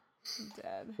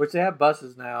 Which they have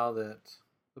buses now that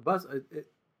the bus.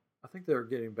 I think they're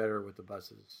getting better with the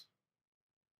buses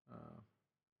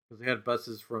because they had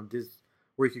buses from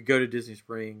where you could go to Disney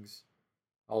Springs,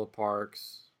 all the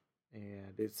parks,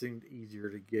 and it seemed easier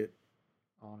to get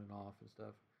on and off and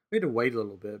stuff. We had to wait a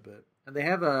little bit, and they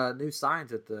have new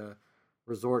signs at the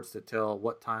resorts that tell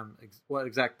what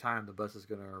exact time the bus is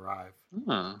going to arrive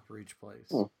for each place.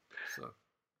 So.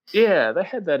 Yeah, they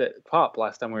had that at Pop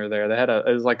last time we were there. They had it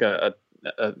was like an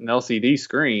LCD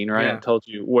screen, right? Yeah. It told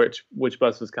you which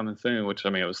bus was coming soon. Which, I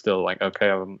mean, it was still like, okay,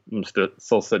 I'm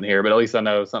still sitting here, but at least I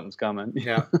know something's coming.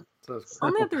 Yeah. So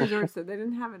only at the resorts, though. They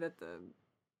didn't have it at the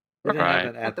they didn't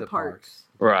have it at the parks.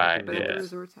 Right. But Yeah. at the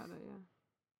resorts had it.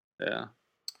 Yeah.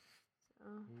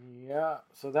 Yeah.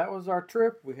 So that was our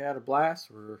trip. We had a blast.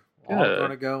 We're all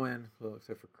going to go in, well,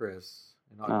 except for Chris,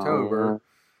 in October.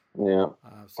 Yeah.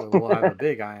 So we'll have a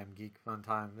big iamGEEK fun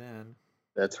time then.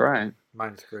 That's right.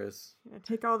 Minus Chris.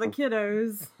 Take all the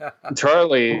kiddos.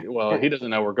 Charlie, well, he doesn't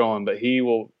know we're going, but he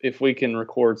will. If we can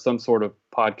record some sort of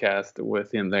podcast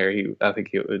with him there, I think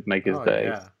it would make his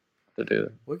day to do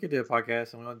it. We could do a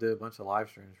podcast, and we'll do a bunch of live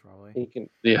streams probably. He can.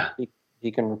 Yeah.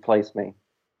 He can replace me.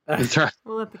 That's right.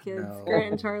 We'll let the kids. No.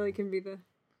 Grant and Charlie can be the.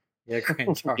 Yeah, Grant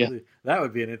and Charlie. That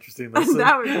would be an interesting lesson.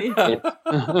 That would be.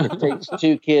 It takes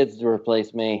 2 kids to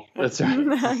replace me. That's right.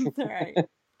 That's all right.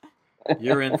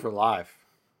 You're in for life.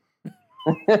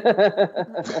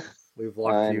 We've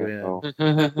locked you in.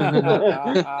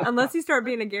 Unless you start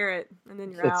being a Garrett, and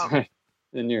then you're out. Right.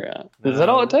 Then you're out. Is that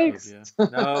all it takes?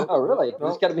 No. Oh, really?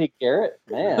 It's got to be Garrett?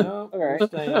 Man. No, All right.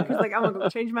 He's like, I'm going to go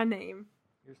change my name.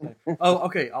 Oh,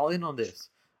 okay. I'll end on this.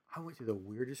 I went to the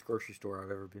weirdest grocery store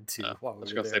I've ever been to. While I we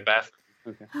was were going to there. say bath.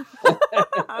 Okay.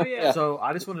 Oh, yeah. So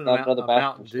I just wanted Another a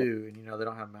Mountain bathroom Dew, and they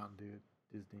don't have Mountain Dew at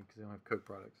Disney because they don't have Coke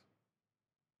products.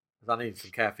 Because I needed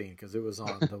some caffeine because it was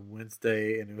on the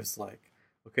Wednesday, and it was like,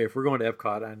 okay, if we're going to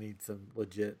Epcot, I need some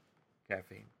legit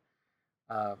caffeine.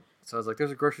 So I was like,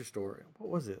 there's a grocery store.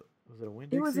 What was it? Was it a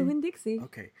Winn-Dixie? It was a Winn-Dixie.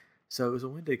 Okay, so it was a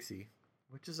Winn-Dixie,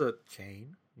 which is a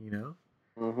chain,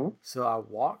 Mm-hmm. So I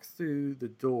walked through the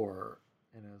door,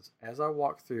 and as I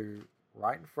walked through,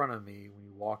 right in front of me, when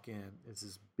you walk in, is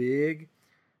this big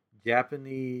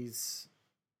Japanese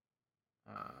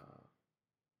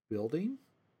building,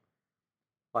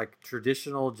 like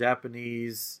traditional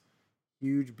Japanese,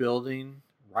 huge building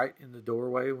right in the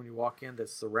doorway when you walk in.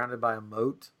 That's surrounded by a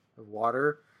moat of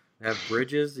water. They have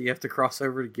bridges that you have to cross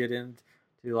over to get into,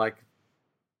 like,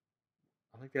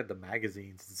 I think they had the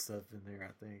magazines and stuff in there,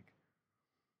 I think.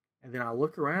 And then I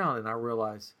look around and I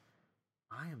realize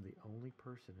I am the only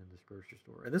person in this grocery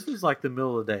store. And this was like the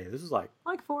middle of the day. This was like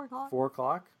 4 o'clock. 4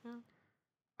 o'clock. Yeah.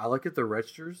 I look at the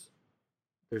registers.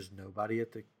 There's nobody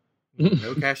at the,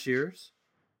 no cashiers.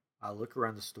 I look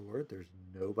around the store. There's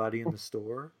nobody in the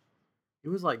store. It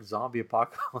was like zombie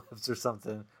apocalypse or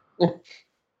something.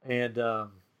 And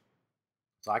so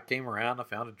I came around. I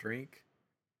found a drink.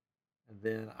 And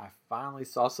then I finally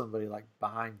saw somebody like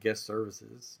behind guest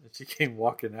services. And she came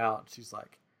walking out. And she's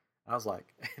like, I was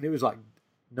like, and it was like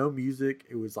no music.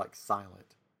 It was like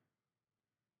silent.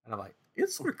 And I'm like,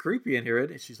 it's sort of creepy in here,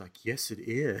 isn't it? She's like, yes, it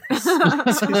is.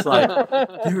 She's like,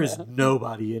 there is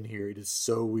nobody in here. It is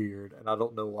so weird. And I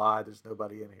don't know why there's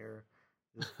nobody in here.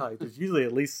 It's like, there's usually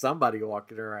at least somebody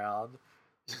walking around.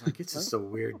 She's like, it's just a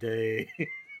weird day.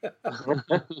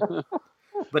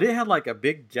 But it had like a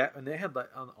big and they had like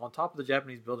on top of the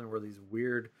Japanese building were these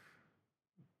weird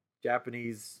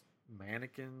Japanese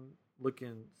mannequin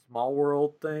looking small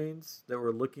world things that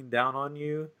were looking down on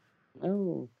you.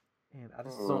 Oh. And I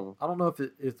just I don't know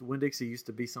if Winn-Dixie used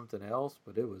to be something else,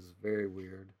 but it was very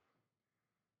weird.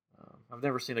 I've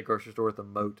never seen a grocery store with a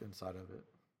moat inside of it.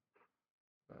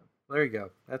 So, there you go.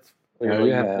 That's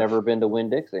Clearly, you've never been to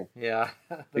Winn-Dixie. Yeah.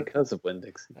 Because of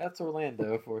Winn-Dixie. That's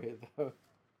Orlando for you, though.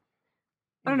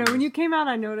 I don't know. When you came out,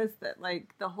 I noticed that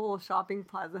like the whole shopping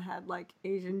plaza had like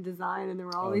Asian design, and there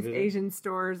were all these Asian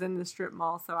stores in the strip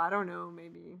mall. So I don't know.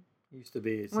 Maybe used to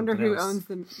be. Wonder who else. owns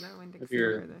the Winn-Dixie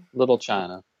or the Little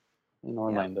China in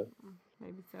Orlando. Yeah,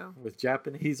 maybe so. With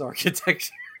Japanese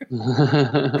architecture.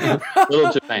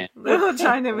 Little Japan. Little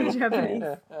China with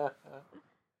Japanese.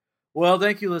 Well,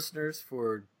 thank you, listeners,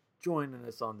 for joining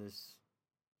us on this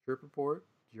trip report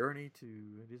journey to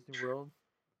Disney World.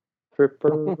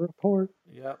 Tripper report.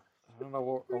 Yep. I don't know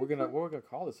what we're gonna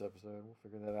call this episode. We'll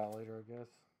figure that out later, I guess.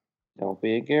 Don't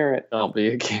be a Garrett. Don't be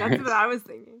a Garrett. That's what I was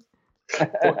thinking.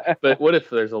 But what if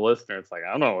there's a listener? It's like,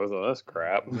 I don't know what's this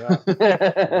crap. Yeah.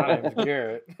 My name's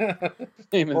Garrett.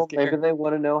 Maybe they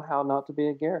want to know how not to be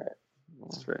a Garrett.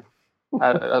 That's true.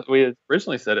 We had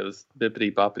originally said it was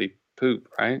Bibbidi-Bobbidi-Poop,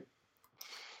 right?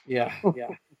 Yeah.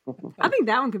 I think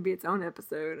that one could be its own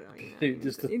episode.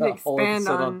 Just you a whole expand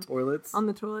episode on toilets. On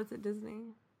the toilets at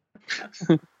Disney.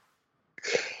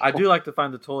 I do like to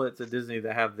find the toilets at Disney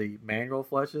that have the manual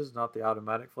flushes, not the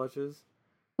automatic flushes.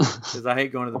 Because I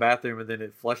hate going to the bathroom and then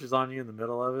it flushes on you in the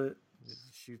middle of it. It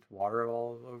shoots water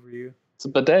all over you. It's a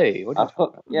bidet. What are you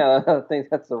talking about? Yeah, I think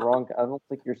that's the wrong. I don't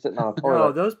think you're sitting on a toilet.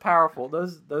 No, those powerful,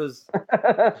 those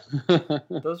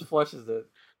flushes that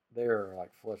they're like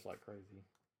flush like crazy.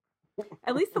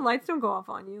 At least the lights don't go off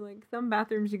on you. Like some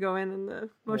bathrooms, you go in and the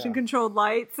motion controlled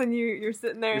lights, and you're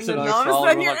sitting there, and then all of a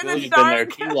sudden you're in the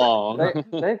dark. You've been there too long.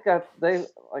 they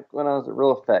like when I was at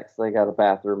Real Effects, they got a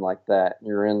bathroom like that. And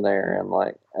you're in there,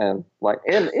 and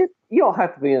you don't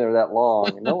have to be in there that long,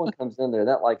 and no one comes in there.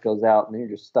 That light goes out, and then you're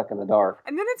just stuck in the dark.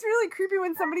 And then it's really creepy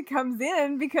when somebody comes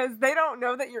in because they don't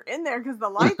know that you're in there because the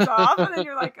light's off, and then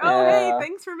you're like, "Oh, hey,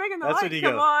 thanks for making the light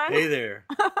come on." Hey there,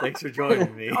 thanks for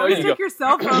joining me. Always take your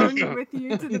cell phone with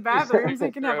you to the bathroom so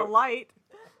you can have a light.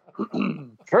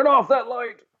 Turn off that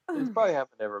light. It's probably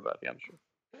happened to everybody, I'm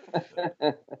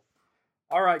sure.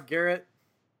 All right, Garrett,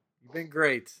 you've been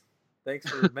great. Thanks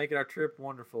for making our trip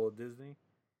wonderful at Disney.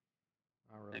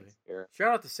 Not really. Thanks, Garrett.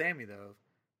 Shout out to Sammy though.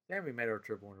 Sammy made our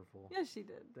trip wonderful. Yes, she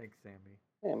did. Thanks, Sammy.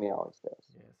 Sammy always does.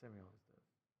 Yeah, Sammy always does.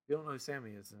 If you don't know who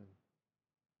Sammy is,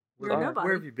 then Nobody.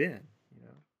 where have you been?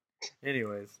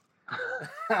 Anyways.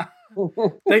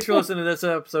 Thanks for listening to this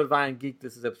episode of iamGEEK.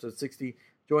 This is episode 60.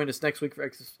 Join us next week for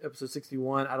episode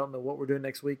 61. I don't know what we're doing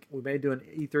next week. We may do an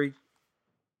E3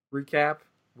 recap.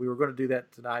 We were going to do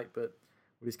that tonight, but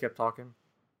we just kept talking.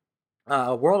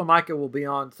 World of Micah will be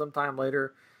on sometime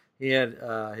later. He had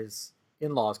his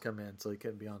in-laws come in, so he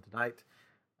couldn't be on tonight.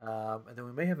 And then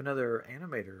we may have another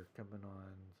animator coming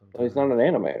on sometime. Well, he's not an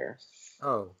animator.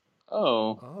 Oh.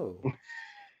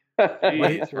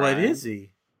 What is he?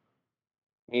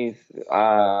 He's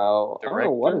I don't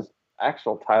know what his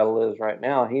actual title is right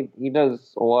now. He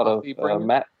does a lot of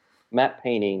matte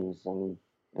paintings and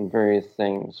various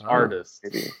things. Artist.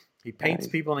 He paints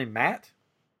people named Matt?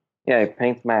 Yeah, he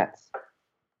paints mats.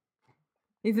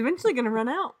 He's eventually going to run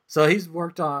out. So he's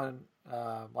worked on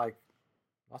like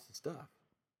lots of stuff.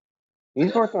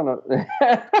 He's worked on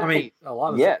I mean, a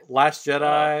lot of stuff. Last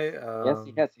Jedi. Yes,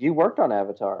 he has. You worked on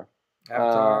Avatar.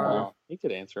 He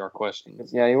could answer our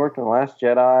questions. Yeah, he worked on Last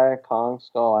Jedi, Kong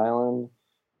Skull Island,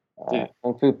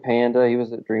 Kung Fu Panda. He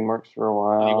was at DreamWorks for a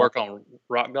while. Did he work on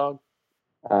Rock Dog?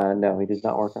 No, he did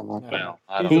not work on Rock Dog.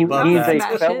 Well, He's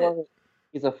a fellow.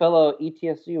 He's a fellow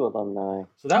ETSU alumni.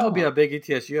 So that would be a big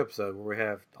ETSU episode where we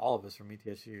have all of us from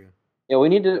ETSU. Yeah, we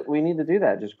need to do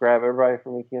that. Just grab everybody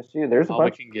from ETSU. There's a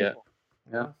bunch of people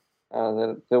that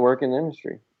work in the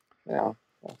industry. Yeah.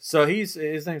 So his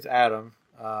name's Adam.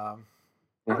 Adam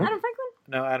Franklin?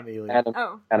 No, Adam Ely.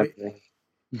 Adam Ely.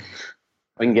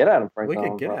 We can get Adam Franklin. We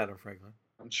could get Adam Franklin.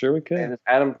 I'm sure we could. And it's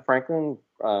Adam Franklin,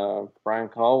 Brian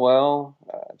Caldwell,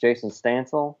 Jason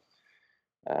Stansel.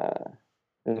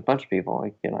 There's a bunch of people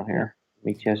we can get on here.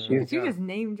 ETSU. You're just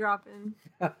name dropping.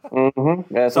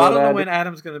 Mm-hmm. So I don't know when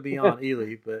Adam's going to be on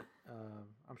Ely, but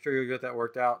I'm sure you'll get that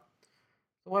worked out.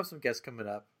 We'll have some guests coming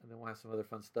up, and then we'll have some other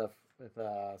fun stuff with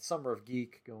Summer of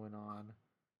Geek going on.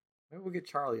 Maybe we'll get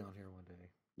Charlie on here one day.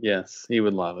 Yes, he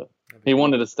would love it. He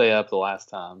wanted to stay up the last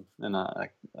time, and I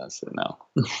said no.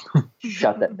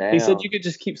 Shut that down. He said you could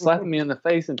just keep slapping me in the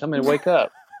face and tell me to wake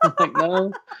up. I'm like,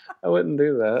 no, I wouldn't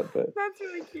do that. But that's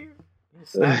really cute.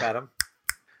 Snap at him.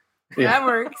 Yeah. That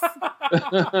works.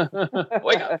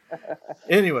 Wake up.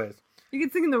 Anyways, you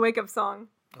can sing the wake up song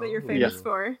that you're famous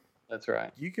for. That's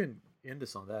right. You can end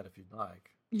us on that if you'd like.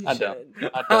 I don't.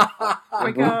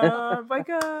 Wake up, wake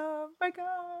up, wake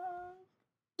up.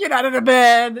 Get out of the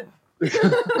bed.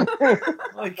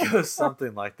 Like it was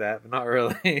something like that, but not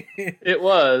really. It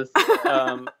was.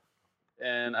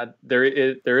 And there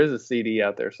is a CD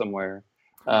out there somewhere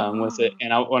with it.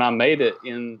 And when I made it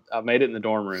in the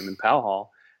dorm room in Powell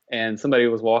Hall, and somebody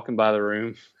was walking by the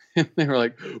room, and they were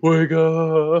like, "Wake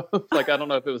up!" Like I don't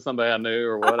know if it was somebody I knew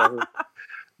or whatever.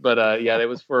 But it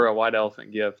was for a white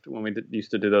elephant gift when we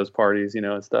used to do those parties,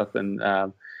 and stuff. And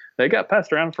they got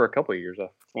passed around for a couple of years, from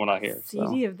what I hear.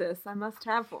 CD of this, I must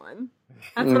have one.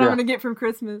 That's what I'm going to get for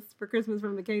Christmas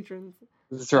from the patrons.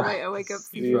 That's right. A wake up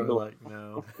CD. Like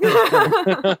no.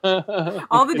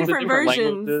 All the different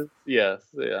versions. Languages. Yes,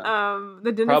 yeah.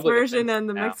 The Dennis version and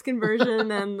the Mexican version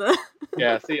and the.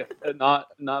 Yeah, see, not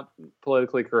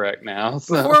politically correct now.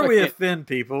 So. Before we offend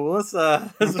people, let's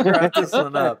wrap this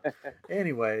one up.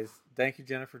 Anyways, thank you,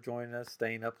 Jenna, for joining us,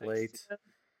 staying up late,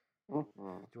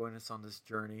 joining us on this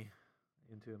journey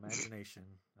into imagination.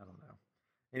 I don't know.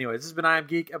 Anyways, this has been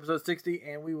iamGEEK, episode 60,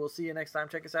 and we will see you next time.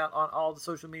 Check us out on all the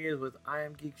social medias with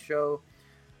iamGEEK Show.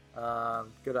 Go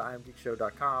to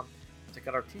iamgeekshow.com. Check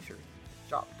out our t-shirt,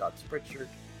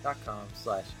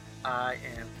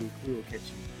 shop.spreadshirt.com/iamGEEK. We will catch you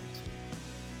next week.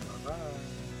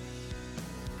 Bye-bye.